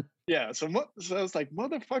 acceptable. Yeah. So I was like,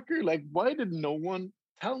 motherfucker, like, why did no one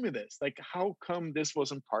tell me this? Like, how come this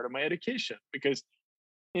wasn't part of my education? Because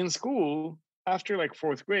in school, after like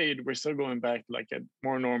fourth grade, we're still going back to like a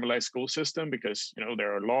more normalized school system because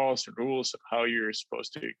there are laws and rules of how you're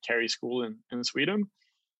supposed to carry school in Sweden.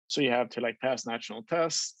 So you have to like pass national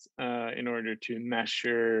tests in order to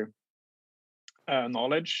measure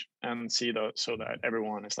knowledge and see so that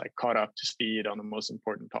everyone is like caught up to speed on the most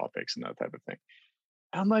important topics and that type of thing.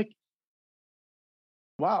 And I'm like,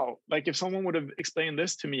 wow, like if someone would have explained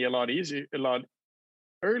this to me a lot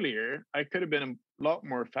earlier, I could have been a lot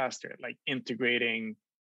more faster, like integrating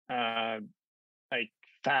like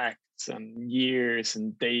facts and years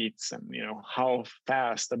and dates and how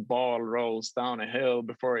fast a ball rolls down a hill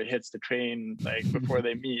before it hits the train, like before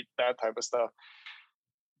they meet, that type of stuff.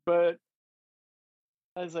 But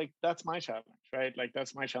I was like, that's my challenge, right? Like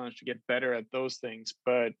that's my challenge to get better at those things.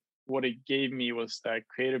 But what it gave me was that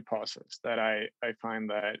creative process that I find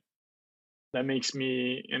that makes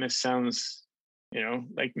me, in a sense,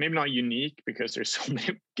 like maybe not unique because there's so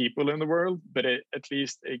many people in the world, but at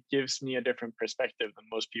least it gives me a different perspective than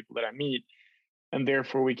most people that I meet. And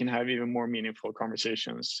therefore we can have even more meaningful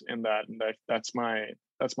conversations in that. And that's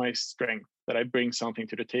my strength, that I bring something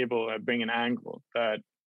to the table. I bring an angle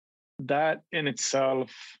that in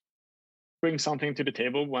itself brings something to the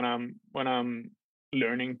table when I'm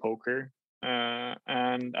learning poker,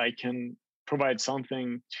 and I can provide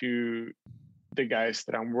something to the guys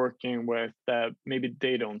that I'm working with that maybe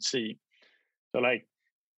they don't see. So like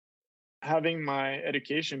having my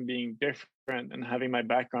education being different and having my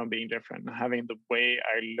background being different and having the way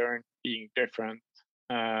I learned being different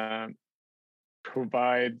uh,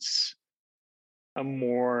 provides a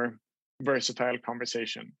more versatile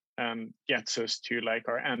conversation and gets us to like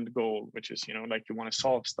our end goal, which is like you want to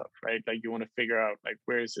solve stuff, right? Like you want to figure out like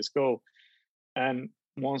where does this go. And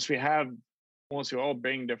once we all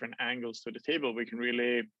bring different angles to the table, we can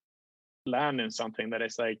really land in something that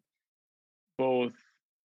is like both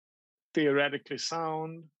theoretically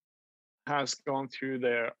sound, has gone through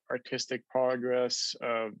the artistic progress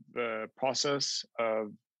of the process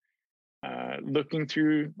of looking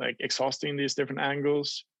through, like exhausting these different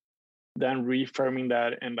angles, then reaffirming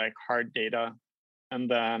that in like hard data, and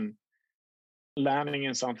then landing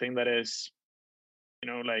in something that is,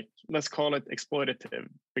 like let's call it exploitative,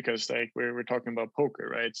 because like we're talking about poker,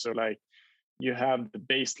 right? So like you have the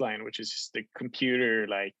baseline, which is the computer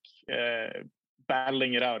like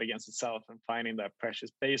battling it out against itself and finding that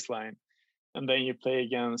precious baseline, and then you play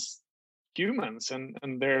against humans, and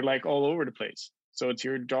they're like all over the place. So it's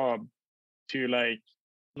your job to like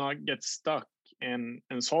not get stuck in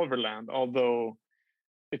solver land, although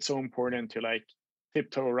it's so important to like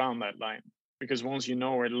tiptoe around that line, because once you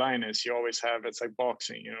know where the line is, you always have, it's like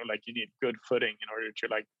boxing, like you need good footing in order to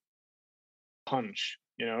like punch.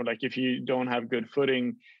 Like if you don't have good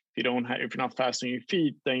footing, if you're not fast on your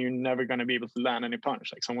feet, then you're never going to be able to land any punch.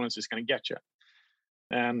 Like someone is just going to get you.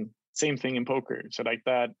 And same thing in poker. So like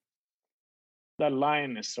that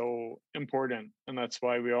line is so important, and that's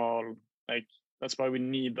why we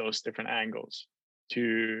need those different angles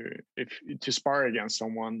to spar against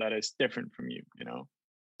someone that is different from you.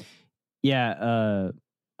 Yeah,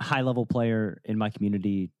 high level player in my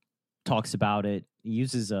community talks about it. He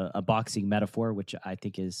uses a boxing metaphor, which I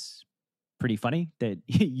think is pretty funny that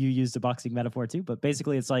you used a boxing metaphor too. But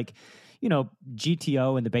basically, it's like,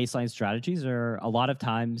 GTO and the baseline strategies are a lot of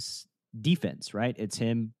times defense, right? It's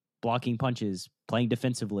him blocking punches, playing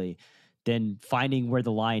defensively, then finding where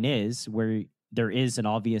the line is, where there is an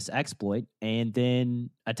obvious exploit, and then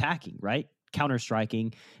attacking, right? Counter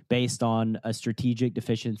striking based on a strategic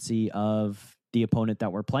deficiency of the opponent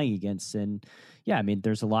that we're playing against. And yeah, I mean,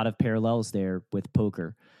 there's a lot of parallels there with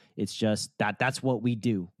poker. It's just that's what we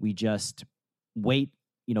do. We just wait.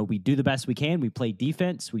 We do the best we can. We play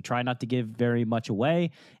defense. We try not to give very much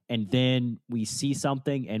away. And then we see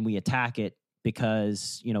something and we attack it,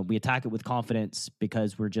 because, we attack it with confidence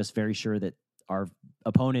because we're just very sure that our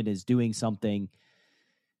opponent is doing something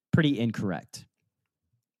pretty incorrect.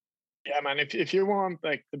 Yeah, man. If you want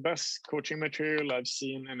like the best coaching material I've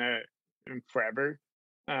seen in forever,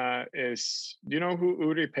 is, do you know who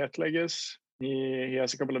Uri Petleg is? He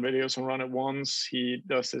has a couple of videos on Run It Once. He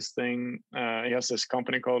does this thing. He has this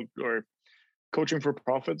company called, or Coaching for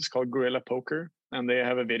Profit. It's called Gorilla Poker, and they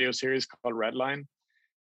have a video series called Redline.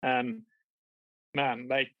 And man,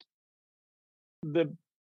 like the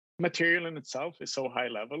material in itself is so high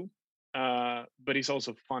level, but he's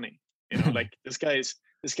also funny. Like this guy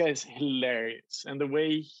is hilarious, and the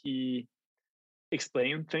way he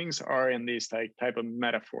explain things are in these like type of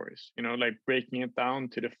metaphors, like breaking it down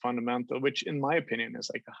to the fundamental, which in my opinion is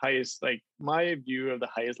like the highest, like my view of the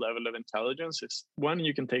highest level of intelligence is when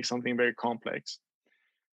you can take something very complex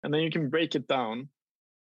and then you can break it down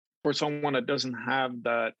for someone that doesn't have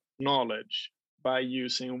that knowledge by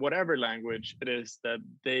using whatever language it is that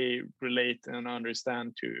they relate and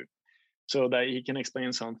understand to, so that he can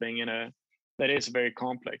explain something that is very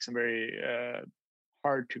complex and very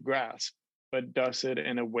hard to grasp, but does it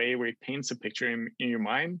in a way where it paints a picture in your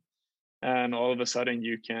mind, and all of a sudden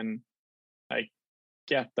you can like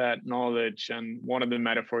get that knowledge. And one of the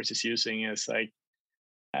metaphors he's using is like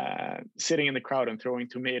sitting in the crowd and throwing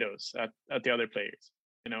tomatoes at the other players.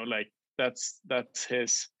 Like that's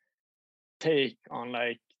his take on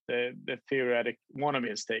like the theoretic, one of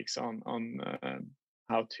his takes on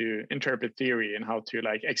how to interpret theory and how to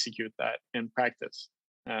like execute that in practice.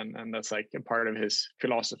 And that's like a part of his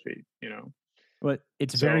philosophy, But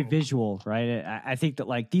it's very visual, right? I think that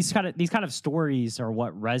like these kind of stories are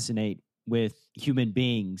what resonate with human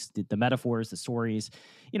beings. The metaphors, the stories,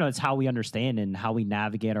 it's how we understand and how we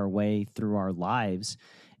navigate our way through our lives.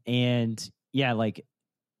 And yeah, like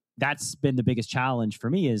that's been the biggest challenge for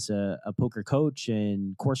me as a poker coach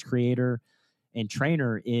and course creator and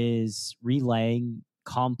trainer, is relaying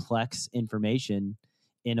complex information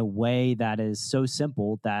in a way that is so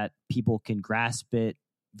simple that people can grasp it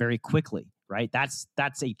very quickly, right? That's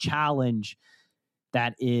a challenge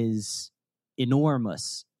that is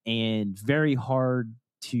enormous and very hard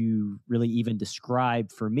to really even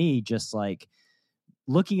describe for me. Just like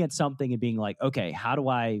looking at something and being like, okay, how do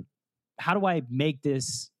I make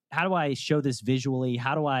this? How do I show this visually?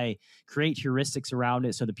 How do I create heuristics around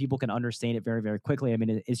it so that people can understand it very, very quickly? I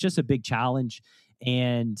mean, it's just a big challenge.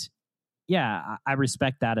 And yeah, I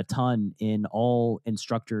respect that a ton in all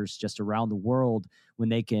instructors just around the world when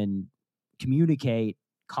they can communicate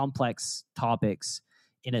complex topics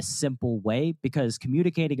in a simple way, because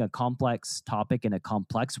communicating a complex topic in a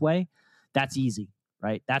complex way, that's easy,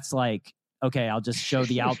 right? That's like, okay, I'll just show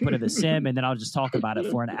the output of the sim and then I'll just talk about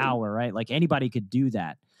it for an hour, right? Like anybody could do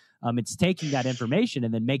that. It's taking that information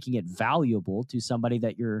and then making it valuable to somebody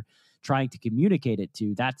that you're trying to communicate it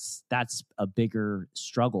to. That's a bigger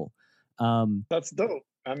struggle. That's dope.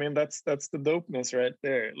 I mean, that's the dopeness right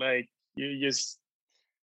there. Like you just,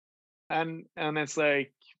 and it's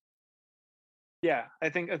like, yeah, I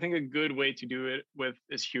think a good way to do it with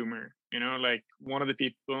is humor. Like one of the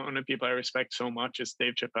people I respect so much is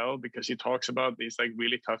Dave Chappelle, because he talks about these like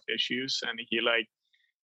really tough issues, and he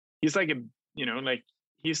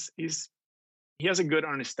has a good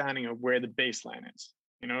understanding of where the baseline is.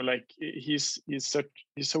 Like he's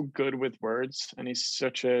so good with words, and he's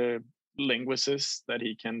such a linguist that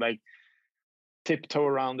he can like tiptoe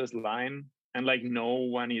around this line and like know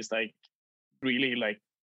when he's like really like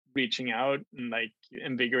reaching out and like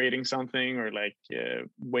invigorating something, or like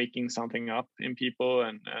waking something up in people,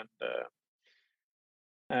 and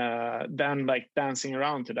then like dancing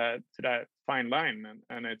around to that fine line,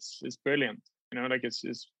 and it's brilliant. Like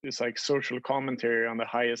it's like social commentary on the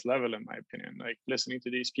highest level, in my opinion. Like listening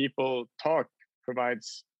to these people talk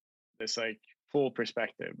provides this like full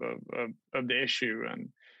perspective of the issue, and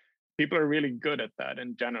people are really good at that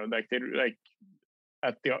in general. Like they like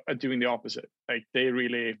at doing the opposite. Like they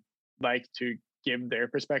really like to give their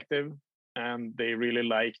perspective, and they really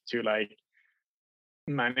like to like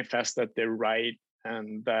manifest that they're right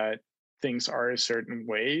and that things are a certain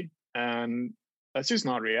way, and that's just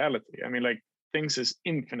not reality. I mean, like things is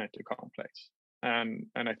infinitely complex, and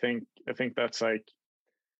I think that's like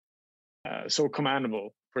so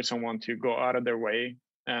commendable for someone to go out of their way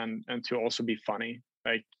and to also be funny,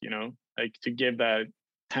 like like to give that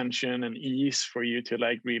tension and ease for you to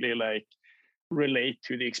like really like relate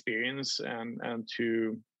to the experience, and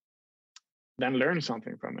to then learn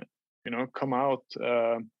something from it, come out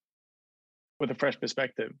with a fresh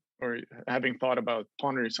perspective, or having thought about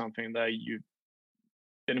pondering something that you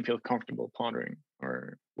didn't feel comfortable pondering,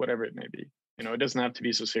 or whatever it may be. It doesn't have to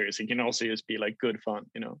be so serious. It can also just be like good fun,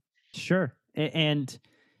 Sure. And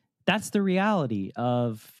that's the reality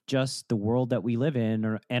of just the world that we live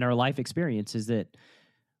in, and our life experience, is that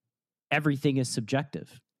everything is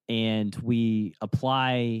subjective, and we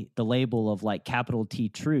apply the label of like capital T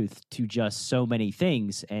truth to just so many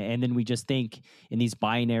things. And then we just think in these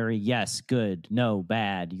binary, yes, good, no,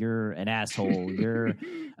 bad, you're an asshole, you're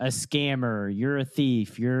a scammer, you're a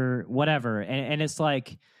thief, you're whatever. And it's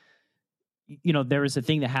like, there was a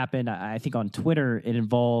thing that happened, I think on Twitter, it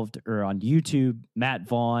involved, or on YouTube, Matt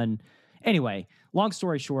Vaughn. Anyway, long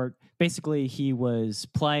story short, basically he was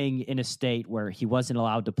playing in a state where he wasn't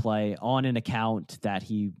allowed to play on an account that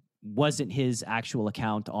he wasn't his actual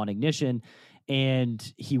account on Ignition.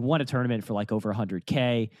 And he won a tournament for like over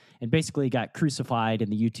 100K and basically got crucified in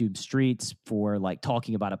the YouTube streets for like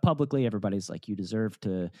talking about it publicly. Everybody's like, you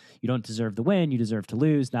don't deserve the win. You deserve to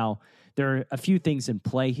lose. Now, there are a few things in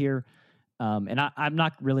play here. And I'm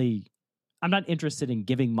not interested in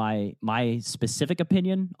giving my specific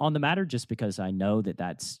opinion on the matter, just because I know that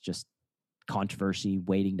that's just controversy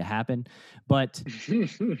waiting to happen. But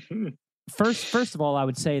first of all, I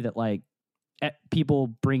would say that like, people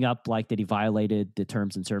bring up like that he violated the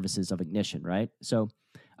terms and services of Ignition, right? So,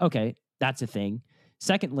 okay, that's a thing.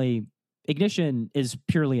 Secondly, Ignition is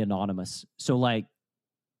purely anonymous. So like,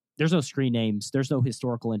 there's no screen names, there's no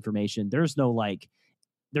historical information, there's no like,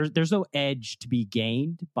 there's no edge to be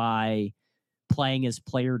gained by playing as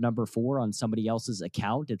player number 4 on somebody else's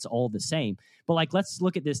account. It's all the same. But like, let's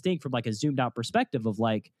look at this thing from like a zoomed out perspective of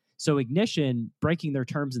like, so Ignition breaking their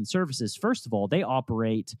terms and services. First of all, they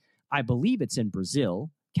operate, I believe it's in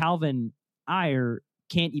Brazil. Calvin Ayre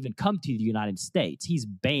can't even come to the United States. He's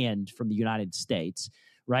banned from the United States,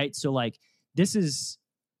 right? So like, this is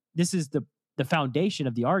the foundation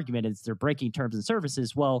of the argument is they're breaking terms and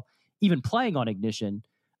services. Well, even playing on Ignition,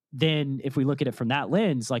 then if we look at it from that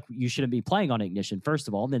lens, like you shouldn't be playing on Ignition, first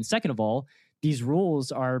of all. And then second of all, these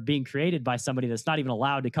rules are being created by somebody that's not even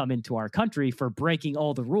allowed to come into our country for breaking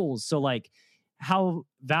all the rules. So like, how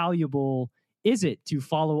valuable is it to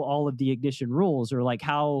follow all of the Ignition rules, or like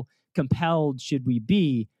how compelled should we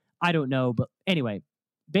be? I don't know. But anyway,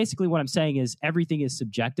 basically what I'm saying is everything is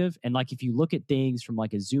subjective. And like, if you look at things from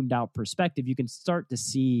like a zoomed out perspective, you can start to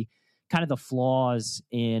see kind of the flaws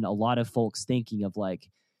in a lot of folks thinking of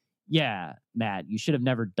like, yeah, Matt, you should have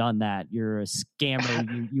never done that. You're a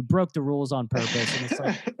scammer. you broke the rules on purpose. And it's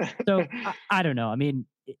like, so I don't know. I mean,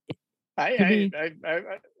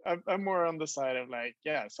 I'm more on the side of like,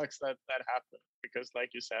 yeah, it sucks that happened, because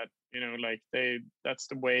like you said, like that's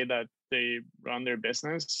the way that they run their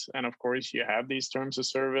business. And of course you have these terms of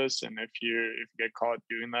service. And if you get caught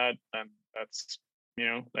doing that, then that's,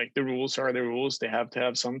 like the rules are the rules. They have to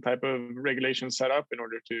have some type of regulation set up in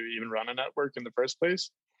order to even run a network in the first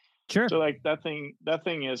place. Sure. So like that thing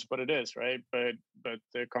is what it is, right? But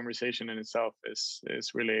the conversation in itself is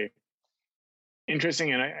really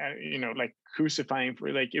interesting. And I like crucifying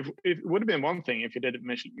for like, if it would have been one thing if you did it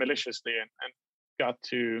maliciously and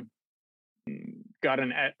got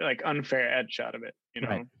an like unfair edge out of it,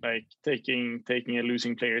 right. Like taking a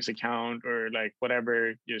losing player's account or like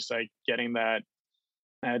whatever, just like getting that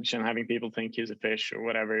edge and having people think he's a fish or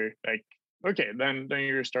whatever. Like, okay, then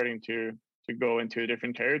you're starting to go into a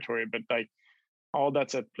different territory. But like, all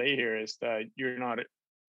that's at play here is that you're not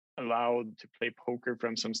allowed to play poker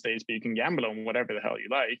from some states, but you can gamble on whatever the hell you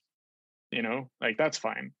like, like that's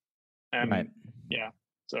fine. And right. Yeah,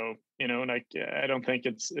 so like I don't think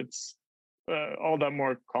it's all that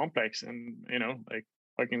more complex. And like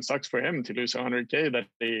fucking sucks for him to lose 100K that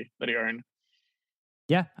he earned.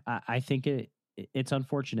 Yeah, I think it's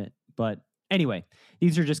unfortunate, but anyway,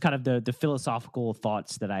 these are just kind of the philosophical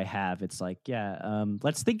thoughts that I have. It's like, yeah,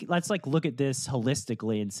 let's like look at this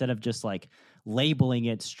holistically instead of just like labeling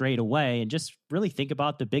it straight away, and just really think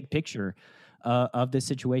about the big picture of the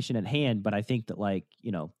situation at hand. But I think that like,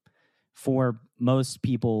 for most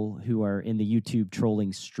people who are in the YouTube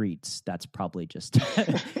trolling streets, that's probably just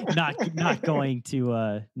not going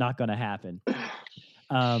to happen.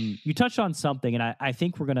 You touched on something, and I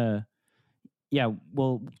think we're gonna. Yeah,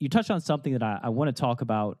 well, you touched on something that I want to talk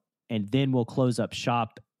about, and then we'll close up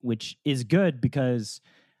shop, which is good because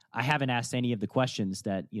I haven't asked any of the questions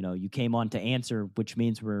that, you came on to answer, which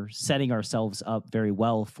means we're setting ourselves up very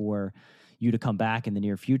well for you to come back in the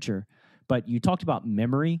near future. But you talked about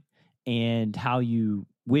memory and how you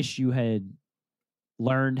wish you had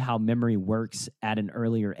learned how memory works at an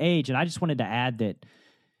earlier age. And I just wanted to add that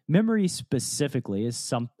memory specifically is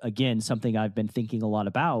something I've been thinking a lot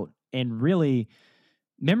about. And really,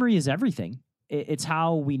 memory is everything. It's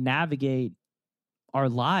how we navigate our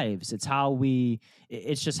lives. It's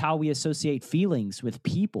just how we associate feelings with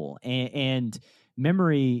people. And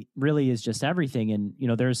memory really is just everything. And,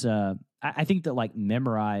 I think that like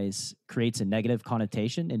memorize creates a negative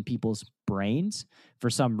connotation in people's brains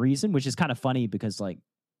for some reason, which is kind of funny because like,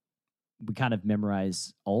 we kind of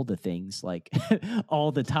memorize all the things like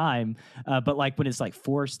all the time. But like when it's like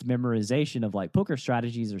forced memorization of like poker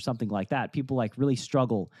strategies or something like that, people like really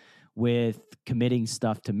struggle with committing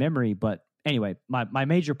stuff to memory. But anyway, my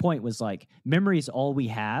major point was like memory is all we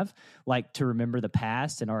have, like to remember the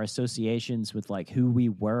past and our associations with like who we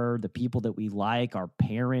were, the people that we like, our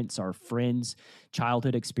parents, our friends,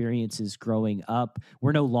 childhood experiences growing up.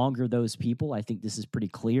 We're no longer those people. I think this is pretty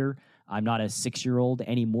clear. I'm not a 6-year-old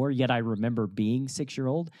anymore, yet I remember being 6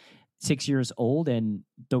 years old, and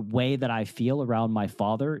the way that I feel around my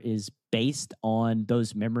father is based on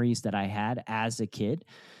those memories that I had as a kid.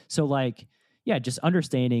 So like, yeah, just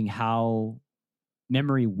understanding how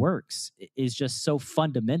memory works is just so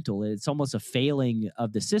fundamental. It's almost a failing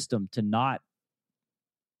of the system to not,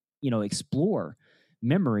 explore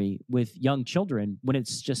memory with young children when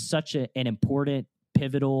it's just such an important,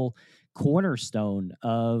 pivotal cornerstone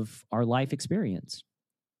of our life experience.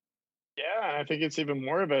 Yeah, I think it's even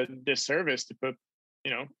more of a disservice to put,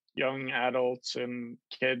 young adults and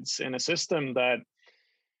kids in a system that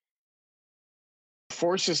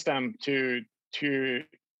forces them to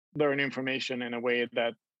learn information in a way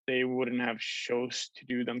that they wouldn't have chose to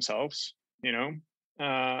do themselves, and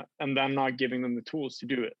then not giving them the tools to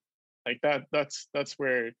do it. Like that. That's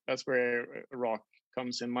where a rock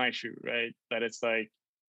comes in my shoe, right? That it's like,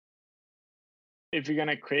 if you're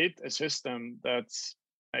gonna create a system that's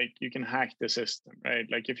like, you can hack the system, right?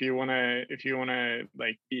 Like if you wanna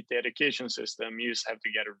like beat the education system, you just have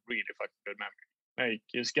to get a really fucking good memory. Like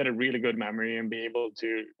just get a really good memory and be able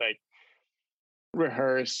to like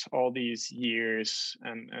rehearse all these years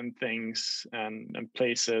and things and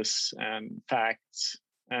places and facts,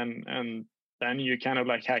 and then you kind of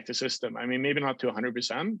like hack the system. I mean, maybe not to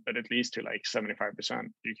 100%, but at least to like 75%.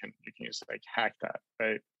 You can just like hack that,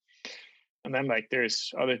 right? And then like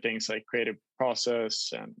there's other things like creative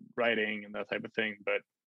process and writing and that type of thing. But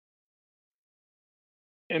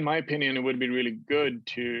in my opinion, it would be really good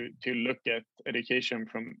to look at education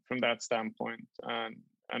from that standpoint,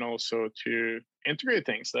 and also to integrate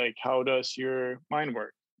things like, how does your mind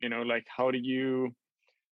work? Like how do you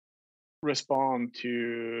respond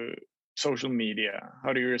to social media?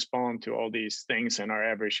 How do you respond to all these things in our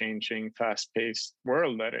ever-changing, fast-paced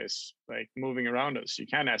world that is like moving around us? You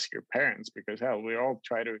can't ask your parents, because hell, we all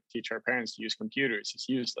try to teach our parents to use computers. It's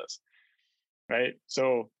useless, right?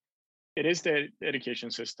 So it is the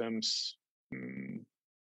education system's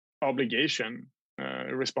obligation,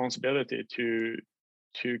 responsibility to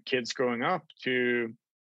kids growing up to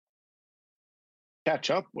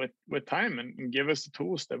catch up with time and give us the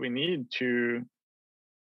tools that we need to,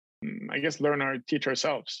 I guess, teach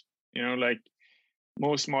ourselves. Like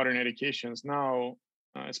most modern educations now,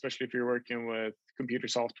 especially if you're working with computer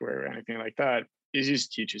software or anything like that, it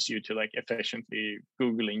just teaches you to like efficiently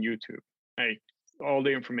Googling YouTube. Like all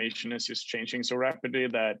the information is just changing so rapidly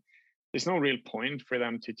that there's no real point for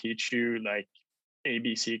them to teach you like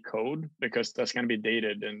ABC code, because that's going to be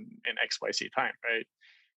dated in XYZ time, right?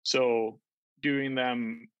 So doing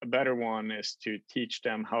them a better one is to teach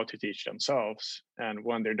them how to teach themselves. And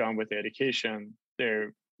when they're done with the education,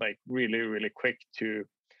 they're like really, really quick to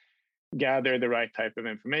gather the right type of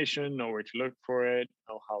information, know where to look for it,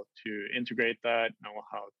 know how to integrate that, know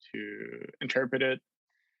how to interpret it.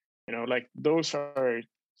 Like those are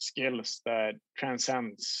skills that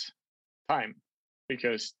transcends time,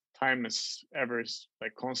 because time is ever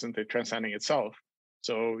like constantly transcending itself.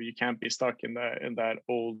 So you can't be stuck in that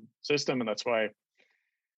old system, and that's why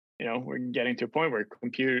we're getting to a point where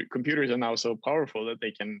computers are now so powerful that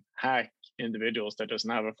they can hack individuals that doesn't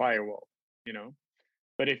have a firewall.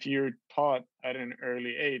 But if you're taught at an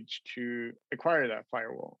early age to acquire that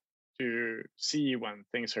firewall, to see when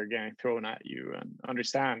things are getting thrown at you and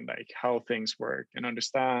understand like how things work and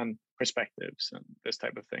understand perspectives and this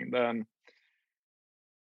type of thing, then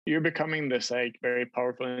you're becoming this like very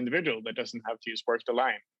powerful individual that doesn't have to use work the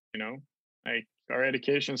line. Like our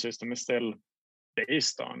education system is still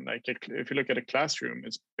based on like, if you look at a classroom,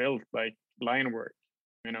 it's built like line work.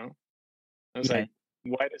 It's like,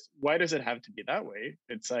 why does it have to be that way?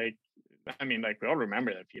 It's like, I mean, like we all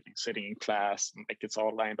remember that feeling, sitting in class and like it's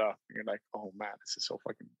all lined up and you're like, oh man, this is so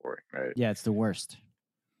fucking boring, right? Yeah, it's the worst.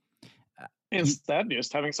 Instead,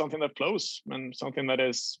 just having something that flows and something that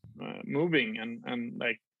is moving and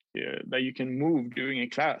like that you can move during a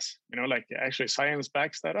class. Like actually science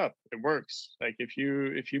backs that up. It works. Like if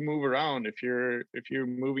you move around, if you're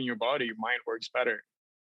moving your body, your mind works better.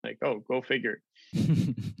 Like, oh, go figure.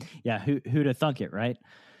 Yeah, who'd have thunk it, right?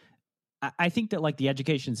 I think that like the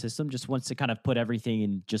education system just wants to kind of put everything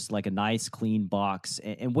in just like a nice clean box.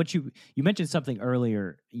 And what you mentioned something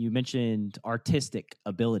earlier, you mentioned artistic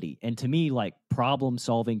ability. And to me, like problem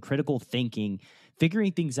solving, critical thinking,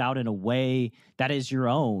 figuring things out in a way that is your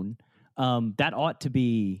own, that ought to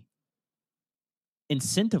be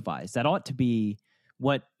incentivized. That ought to be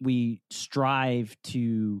what we strive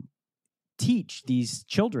to teach these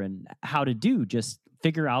children how to do. Just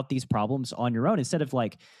figure out these problems on your own instead of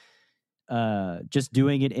like just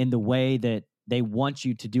doing it in the way that they want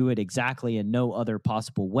you to do it exactly in no other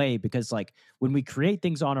possible way. Because like when we create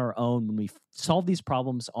things on our own, when we solve these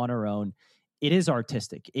problems on our own, it is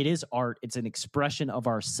artistic. It is art. It's an expression of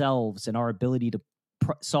ourselves and our ability to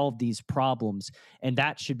solve these problems. And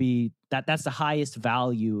that should be that's the highest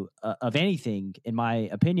value of anything, in my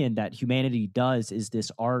opinion, that humanity does, is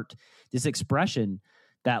this art, this expression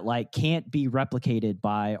that like can't be replicated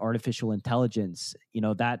by artificial intelligence. You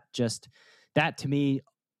know, that to me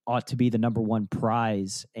ought to be the number one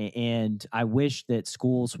prize. And I wish that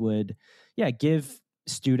schools would, give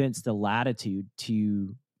students the latitude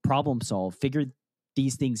to problem solve, figure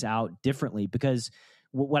these things out differently. Because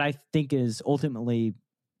what I think is ultimately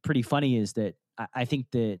pretty funny is that I think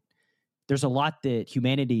that there's a lot that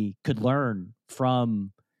humanity could learn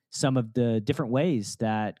from some of the different ways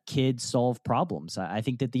that kids solve problems. I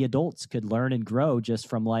think that the adults could learn and grow just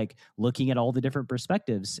from like looking at all the different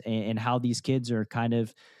perspectives and how these kids are kind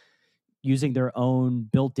of using their own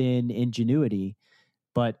built-in ingenuity.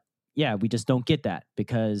 But yeah, we just don't get that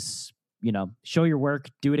because, you know, show your work,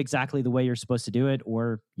 do it exactly the way you're supposed to do it,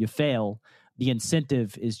 or you fail. The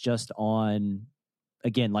incentive is just on,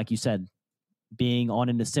 again, like you said, being on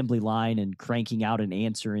an assembly line and cranking out an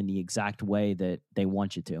answer in the exact way that they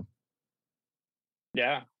want you to.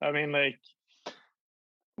 Yeah. I mean, like,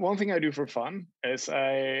 one thing I do for fun is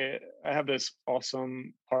I have this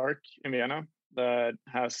awesome park in Vienna that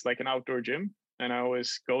has like an outdoor gym, and I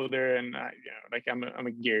always go there and I'm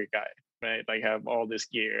a gear guy, right? Like I have all this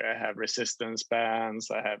gear. I have resistance bands,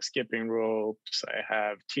 I have skipping ropes, I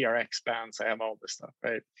have TRX bands, I have all this stuff,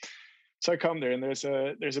 right? So I come there and there's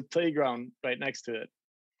a playground right next to it.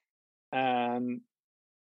 And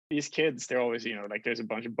these kids, they're always, like there's a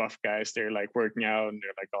bunch of buff guys, they're like working out and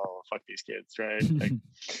they're like, oh, fuck these kids, right?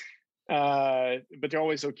 Like, but they're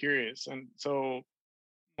always so curious. And so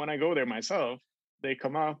when I go there myself, they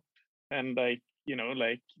come up and like,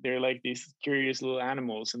 like they're like these curious little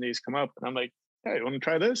animals and they just come up and I'm like, hey, you want to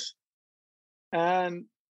try this? And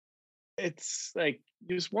it's like,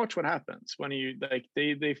 you just watch what happens when you like,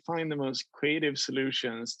 they find the most creative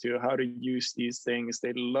solutions to how to use these things.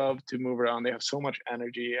 They love to move around. They have so much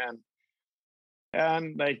energy.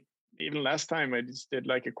 And like, even last time I just did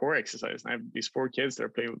like a core exercise and I have these 4 kids that are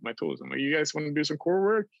playing with my tools. I'm like, you guys want to do some core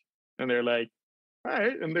work? And they're like, all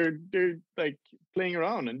right. And they're like playing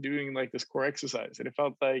around and doing like this core exercise. And it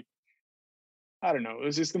felt like, I don't know, it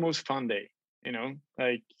was just the most fun day,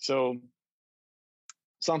 like, so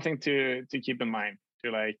something to keep in mind,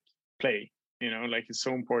 to like play, like it's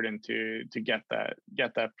so important to get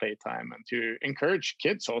that play time and to encourage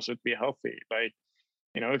kids also to be healthy. Like,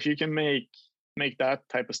 if you can make that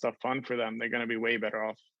type of stuff fun for them, they're going to be way better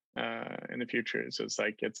off in the future. So it's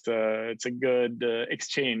like it's a good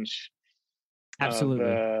exchange. Absolutely.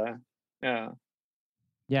 Yeah.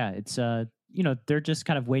 It's they're just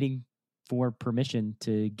kind of waiting for permission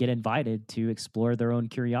to get invited to explore their own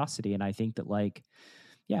curiosity. And I think that like,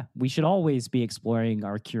 we should always be exploring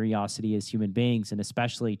our curiosity as human beings, and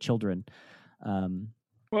especially children.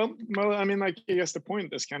 Well, I mean, like, I guess the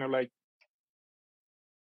point is kind of like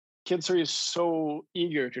kids are so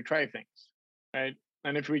eager to try things, right?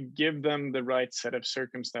 And if we give them the right set of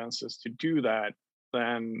circumstances to do that,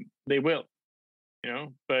 then they will,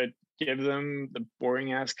 but give them the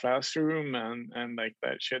boring ass classroom and like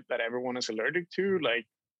that shit that everyone is allergic to, like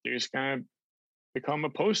they're just gonna become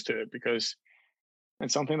opposed to it because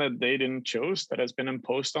it's something that they didn't choose, that has been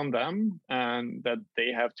imposed on them, and that they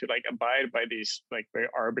have to like abide by these like very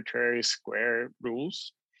arbitrary square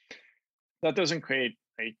rules. That doesn't create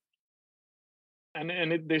like,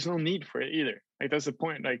 there's no need for it either. Like that's the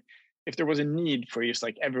point. Like if there was a need for just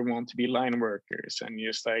like everyone to be line workers and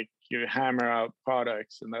just like you hammer out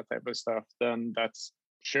products and that type of stuff, then that's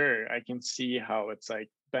sure, I can see how it's like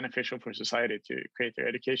beneficial for society to create their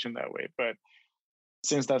education that way. But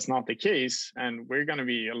since that's not the case, and we're going to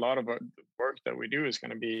be, a lot of the work that we do is going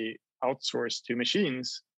to be outsourced to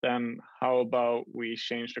machines, then how about we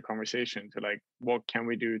change the conversation to like, what can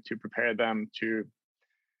we do to prepare them to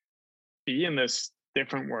be in this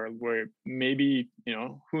different world where maybe,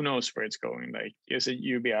 who knows where it's going? Like, is it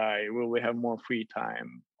UBI? Will we have more free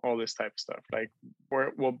time? All this type of stuff. Like,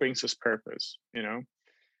 what brings us purpose?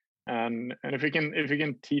 And if we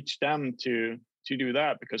can teach them to do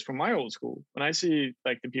that, because from my old school, when I see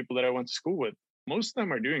like the people that I went to school with, most of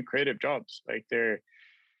them are doing creative jobs. Like they're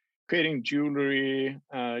creating jewelry,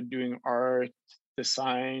 doing art,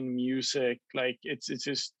 design, music. Like it's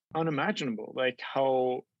just unimaginable. Like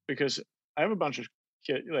how, because I have a bunch of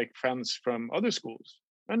like friends from other schools,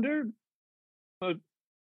 and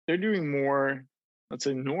they're doing more, let's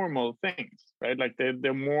say, normal things, right? Like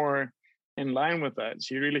they're more in line with that.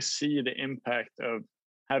 So you really see the impact of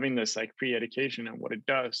having this like pre-education, and what it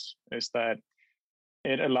does is that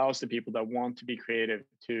it allows the people that want to be creative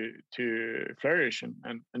to flourish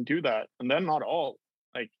and do that. And then not all,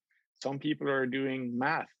 like some people are doing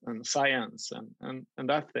math and science and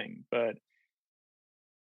that thing. But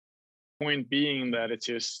point being that it's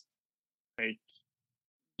just like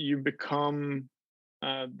you become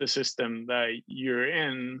the system that you're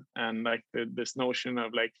in, and like this notion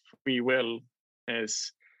of like free will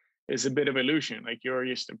is a bit of illusion. Like you're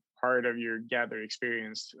just a part of your gathered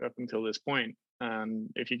experience up until this point. And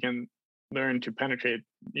if you can learn to penetrate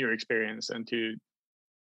your experience and to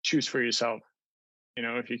choose for yourself,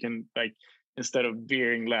 if you can, like, instead of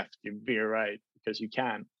veering left, you veer right because you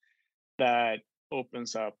can, that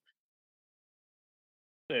opens up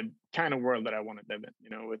the kind of world that I want to live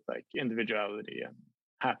in, with like individuality and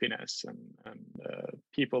happiness and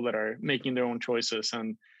people that are making their own choices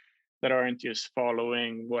and that aren't just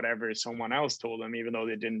following whatever someone else told them, even though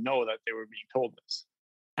they didn't know that they were being told this.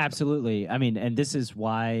 Absolutely. I mean, and this is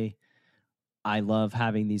why I love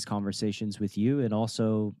having these conversations with you, and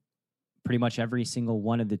also pretty much every single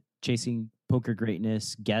one of the Chasing Poker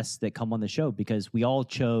Greatness guests that come on the show, because we all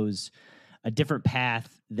chose a different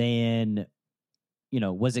path than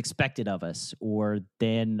was expected of us, or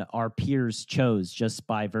than our peers chose, just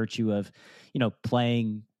by virtue of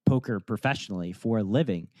playing poker professionally for a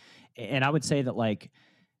living. And I would say that, like,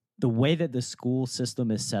 the way that the school system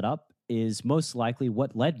is set up is most likely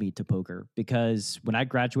what led me to poker, because when I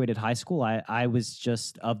graduated high school, I was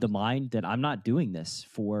just of the mind that I'm not doing this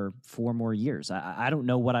for 4 more years. I don't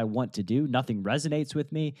know what I want to do. Nothing resonates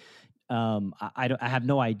with me. I have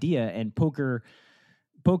no idea. And poker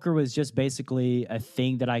was just basically a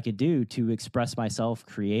thing that I could do to express myself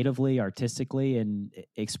creatively, artistically, and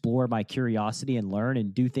explore my curiosity and learn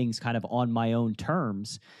and do things kind of on my own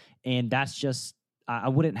terms. And that's just, I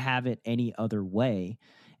wouldn't have it any other way.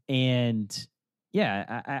 And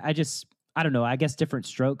yeah, I don't know, I guess different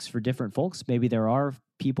strokes for different folks. Maybe there are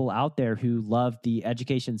people out there who love the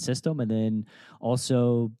education system and then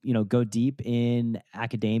also, go deep in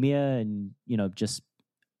academia and, just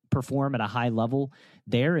perform at a high level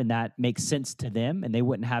there, and that makes sense to them and they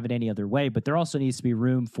wouldn't have it any other way. But there also needs to be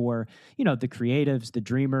room for, the creatives, the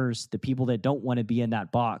dreamers, the people that don't want to be in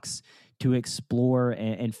that box to explore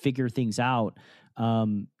and figure things out.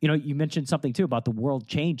 You mentioned something too about the world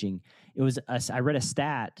changing. I read a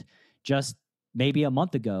stat just maybe a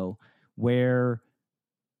month ago where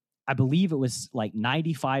I believe it was like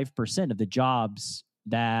 95% of the jobs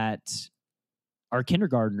that our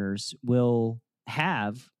kindergartners will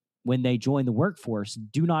have when they join the workforce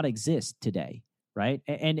do not exist today, right?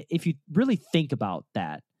 And if you really think about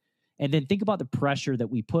that, and then think about the pressure that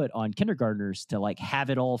we put on kindergartners to like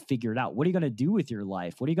have it all figured out. What are you going to do with your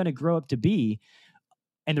life? What are you going to grow up to be?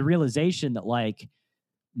 And the realization that like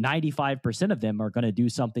 95% of them are going to do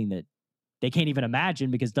something that they can't even imagine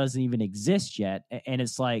because it doesn't even exist yet. And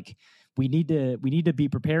it's like, we need to be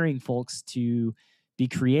preparing folks to be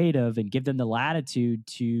creative and give them the latitude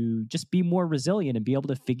to just be more resilient and be able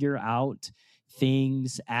to figure out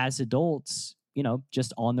things as adults,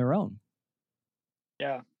 just on their own.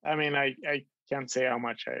 Yeah. I mean, I can't say how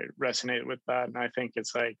much I resonate with that. And I think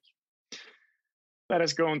it's like, that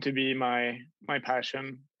is going to be my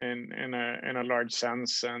passion in a large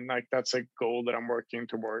sense. And like, that's a goal that I'm working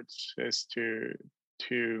towards, is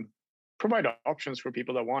to provide options for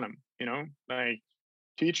people that want them, like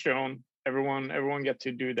to each their own. Everyone get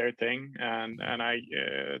to do their thing, and I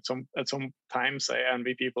at some times I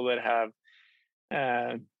envy people that have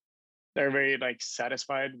they're very like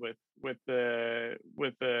satisfied with the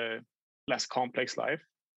less complex life.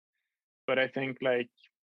 But I think like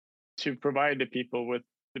to provide the people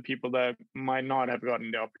that might not have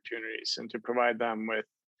gotten the opportunities, and to provide them with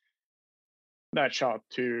that shot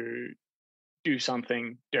to do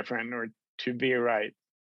something different or to be right,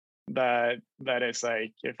 that is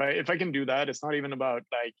like, if I can do that, it's not even about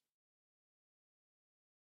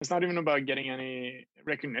getting any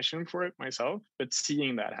recognition for it myself, but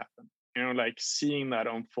seeing that happen, like seeing that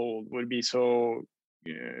unfold would be so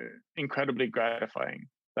incredibly gratifying.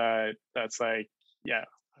 That's like, yeah,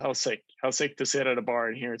 how sick to sit at a bar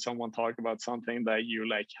and hear someone talk about something that you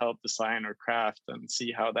like help design or craft, and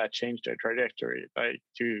see how that changed their trajectory, like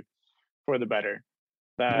for the better.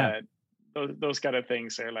 That those kind of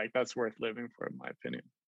things are like, that's worth living for, in my opinion.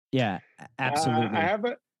 Yeah, absolutely. I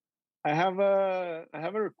have a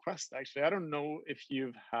request, actually. I don't know if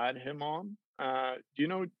you've had him on. Do you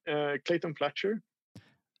know Clayton Fletcher?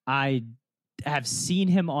 I have seen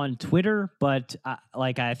him on Twitter, but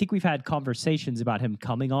I think we've had conversations about him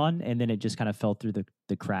coming on, and then it just kind of fell through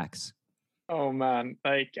the cracks. Oh man,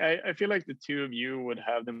 like I feel like the two of you would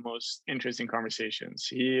have the most interesting conversations.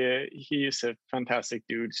 He is a fantastic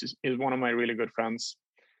dude. He's one of my really good friends,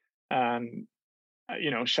 and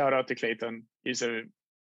shout out to Clayton. He's a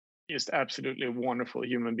just absolutely wonderful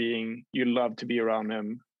human being. You love to be around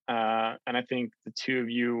him, and I think the two of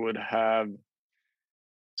you would have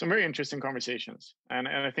some very interesting conversations. And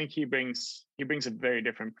I think he brings a very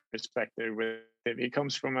different perspective with it. He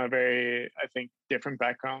comes from a very, I think, different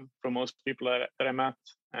background from most people that I met.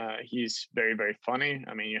 He's very, very funny.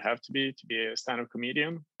 I mean, you have to be a stand-up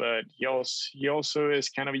comedian, but he also is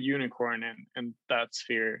kind of a unicorn in that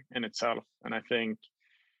sphere in itself. And I think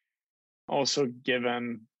also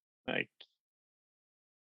given like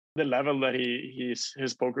the level that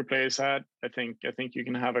his poker play is at, I think you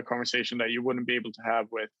can have a conversation that you wouldn't be able to have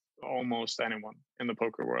with almost anyone in the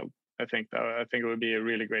poker world. I think it would be a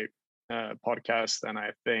really great podcast, and I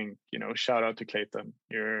think shout out to Clayton.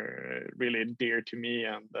 You're really dear to me,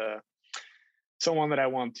 and someone that I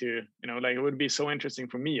want to it would be so interesting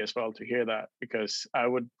for me as well to hear that, because I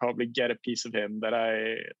would probably get a piece of him that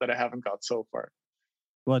I haven't got so far.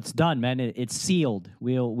 Well, it's done, man. It's sealed.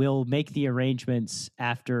 We'll make the arrangements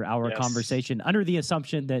after our conversation, under the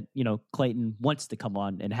assumption that Clayton wants to come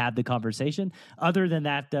on and have the conversation. Other than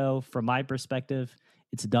that, though, from my perspective,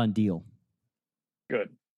 it's a done deal. Good.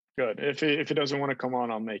 If he doesn't want to come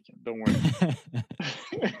on, I'll make him. Don't worry.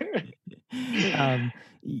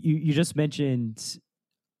 You just mentioned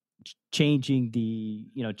changing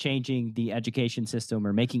the education system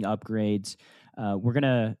or making upgrades. We're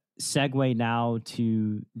gonna segue now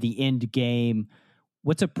to the end game.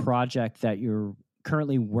 What's a project that you're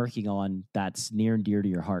currently working on that's near and dear to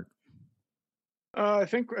your heart? I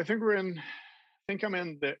think I'm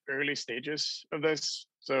in the early stages of this,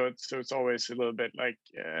 so it's always a little bit like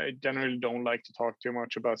I generally don't like to talk too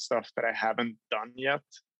much about stuff that I haven't done yet,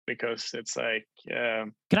 because it's like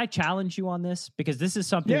can I challenge you on this? Because this is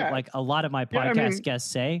something like a lot of my podcast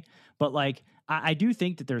guests say, but like I do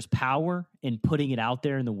think that there's power in putting it out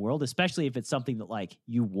there in the world, especially if it's something that like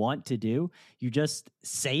you want to do. You just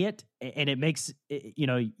say it, and it makes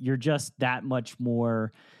you're just that much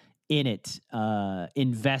more in it,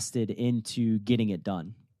 invested into getting it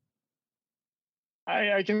done.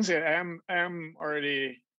 I can say I am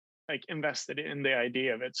already like invested in the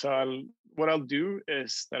idea of it. So what I'll do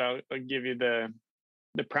is that I'll give you the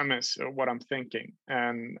premise of what I'm thinking,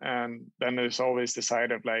 and then there's always the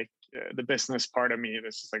side of like the business part of me.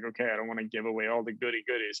 This is like, okay, I don't want to give away all the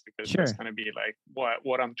goodies, because that's going to be like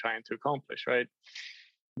what I'm trying to accomplish, right?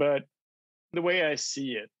 But the way I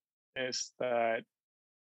see it is that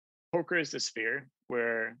poker is the sphere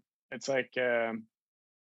where it's like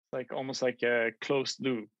almost like a closed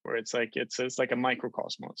loop, where it's like a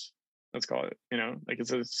microcosmos, let's call it. Like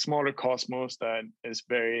it's a smaller cosmos that is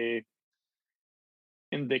very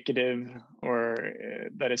indicative, or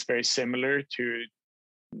that is very similar to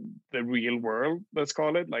the real world, let's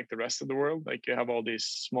call it, like the rest of the world. Like you have all these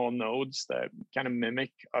small nodes that kind of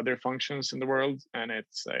mimic other functions in the world, and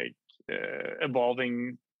it's like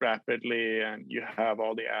evolving rapidly, and you have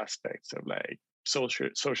all the aspects of like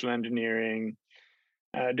social engineering,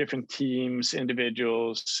 different teams,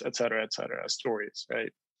 individuals, etc., stories,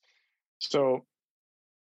 right? So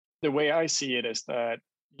the way I see it is that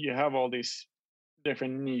you have all these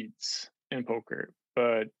different needs in poker,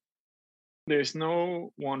 but there's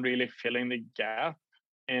no one really filling the gap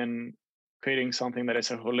in creating something that is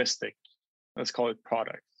a holistic, let's call it,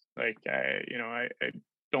 product. Like I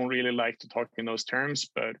don't really like to talk in those terms,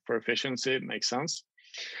 but for efficiency, it makes sense.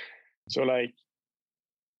 So like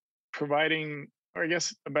providing, or I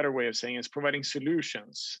guess a better way of saying is providing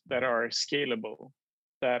solutions that are scalable,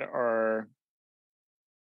 that are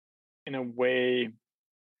in a way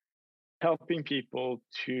helping people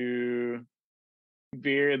to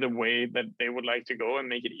veer the way that they would like to go and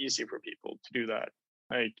make it easy for people to do that.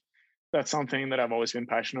 Like that's something that I've always been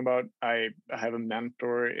passionate about. I have a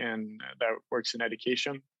mentor that works in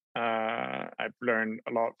education. I've learned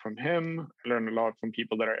a lot from him. I learned a lot from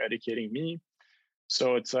people that are educating me.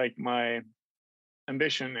 So it's like my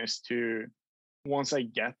ambition is to, once I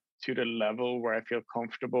get to the level where I feel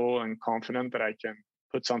comfortable and confident that I can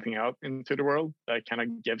put something out into the world that kind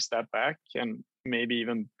of gives that back, and maybe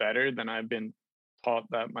even better than I've been taught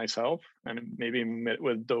that myself, and maybe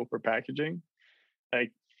with doper packaging.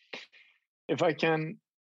 Like if I can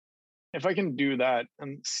do that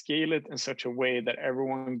and scale it in such a way that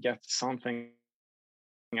everyone gets something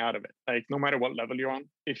out of it, like no matter what level you're on,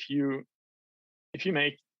 if you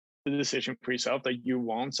make the decision for yourself that you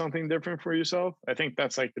want something different for yourself. I think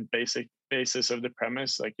that's like the basic basis of the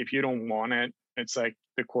premise. Like if you don't want it, it's like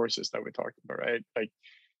the courses that we're talking about, right? Like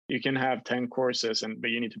you can have 10 courses but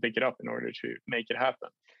you need to pick it up in order to make it happen.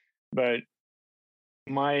 But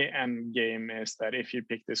my end game is that if you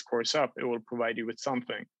pick this course up, it will provide you with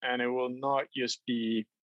something, and it will not just be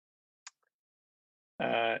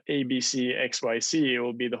A, B, C, X, Y, C. It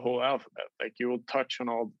will be the whole alphabet. Like you will touch on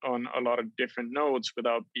a lot of different nodes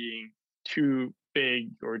without being too big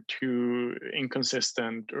or too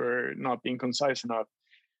inconsistent or not being concise enough,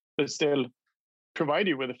 but still provide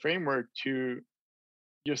you with a framework to,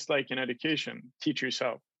 just like in education, teach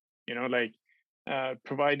yourself. Like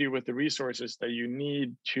provide you with the resources that you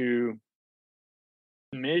need to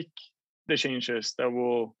make the changes that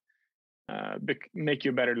will make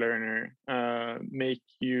you a better learner, make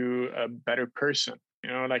you a better person.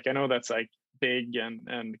 Like I know that's like big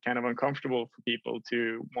and kind of uncomfortable for people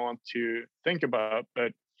to want to think about,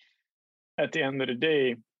 but at the end of the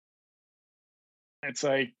day, it's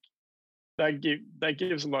like that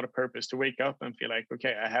gives a lot of purpose to wake up and feel like,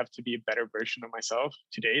 okay, I have to be a better version of myself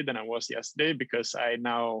today than I was yesterday, because I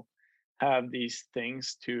now have these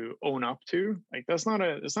things to own up to. Like it's not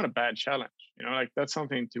a bad challenge, like that's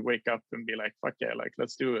something to wake up and be like, fuck yeah, like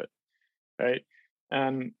let's do it, right?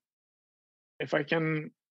 And if I can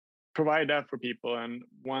provide that for people, and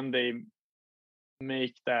when they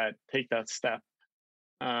take that step,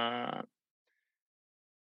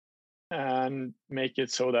 and make it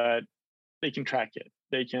so that they can track it,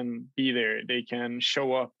 they can be there, they can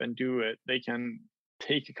show up and do it, they can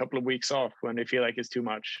take a couple of weeks off when they feel like it's too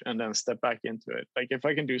much and then step back into it. Like if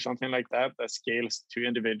I can do something like that scales to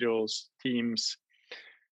individuals, teams,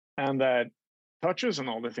 and that touches on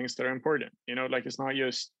all the things that are important, like it's not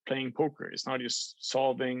just playing poker, it's not just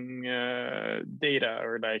solving data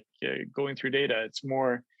or like going through data. It's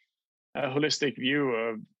more a holistic view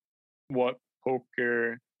of what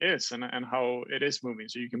poker is and how it is moving,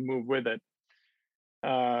 so you can move with it.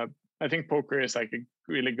 I think poker is like a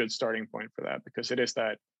really good starting point for that, because it is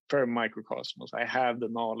that firm microcosmos. I have the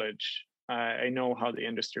knowledge. I know how the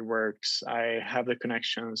industry works. I have the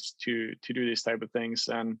connections to do these type of things,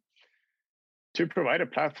 and to provide a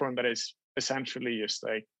platform that is essentially just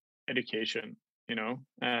like education,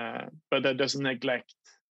 but that doesn't neglect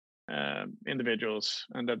individuals,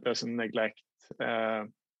 and that doesn't neglect a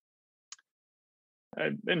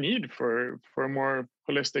need for a more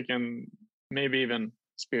holistic and maybe even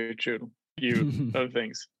spiritual view of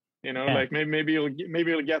things. Like maybe you'll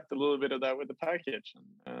get a little bit of that with the package,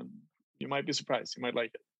 and you might be surprised. You might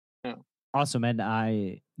like it. Yeah. Awesome. And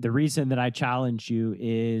the reason that I challenge you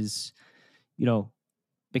is,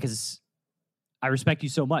 because I respect you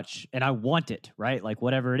so much and I want it, right? Like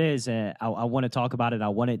whatever it is, I want to talk about it. I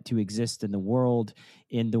want it to exist in the world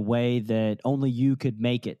in the way that only you could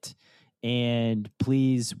make it. And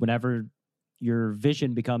please, whenever your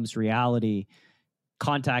vision becomes reality,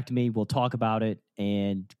 contact me. We'll talk about it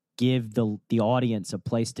and give the audience a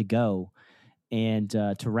place to go. And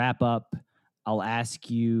to wrap up, I'll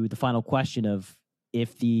ask you the final question of,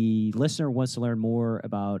 if the listener wants to learn more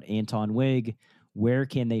about Anton Wigg, where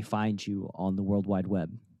can they find you on the World Wide Web?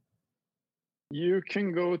 You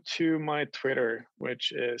can go to my Twitter,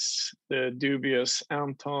 which is the dubious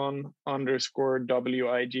Anton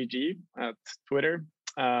 _WIGG at Twitter.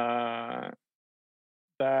 That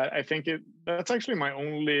I think that's actually my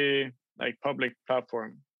only like public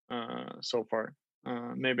platform so far.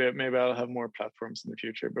 Maybe I'll have more platforms in the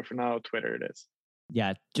future, but for now, Twitter it is.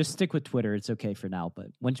 Yeah, just stick with Twitter. It's okay for now, but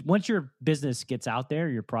once your business gets out there,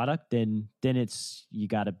 your product, then it's, you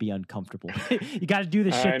got to be uncomfortable. You got to do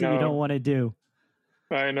the shit that you don't want to do.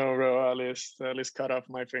 I know, bro. At least cut off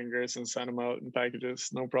my fingers and send them out in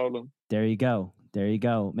packages. No problem. There you go.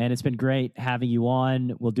 Man, it's been great having you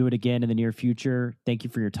on. We'll do it again in the near future. Thank you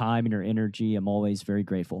for your time and your energy. I'm always very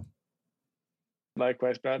grateful.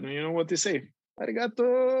 Likewise, Brad. You know what they say.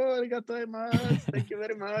 Arigato gozaimasu. Thank you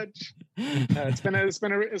very much. It's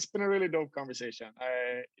been a really dope conversation.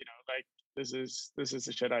 Like this is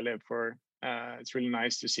the shit I live for. It's really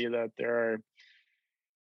nice to see that there are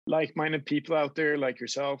like-minded people out there like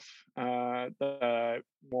yourself that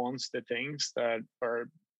wants the things that are,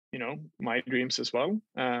 my dreams as well.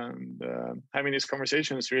 And having this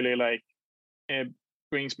conversation is really like, it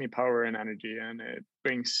brings me power and energy, and it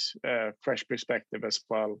brings fresh perspective as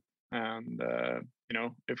well. And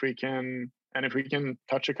if we can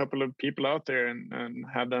touch a couple of people out there and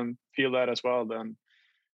have them feel that as well, then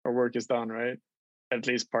our work is done, right? At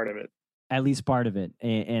least part of it.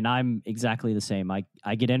 And I'm exactly the same.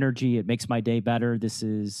 I get energy. It makes my day better. This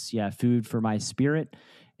is food for my spirit.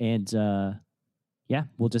 And yeah,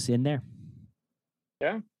 we'll just end there.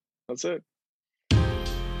 Yeah, that's it.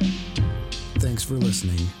 Thanks for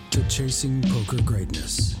listening to Chasing Poker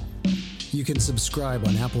Greatness. You can subscribe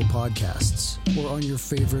on Apple Podcasts or on your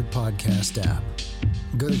favorite podcast app.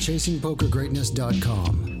 Go to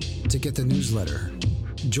chasingpokergreatness.com to get the newsletter,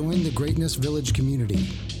 join the Greatness Village community,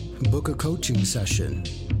 book a coaching session,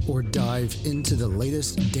 or dive into the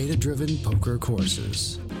latest data-driven poker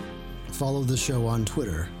courses. Follow the show on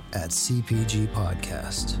Twitter @CPG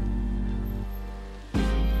Podcast.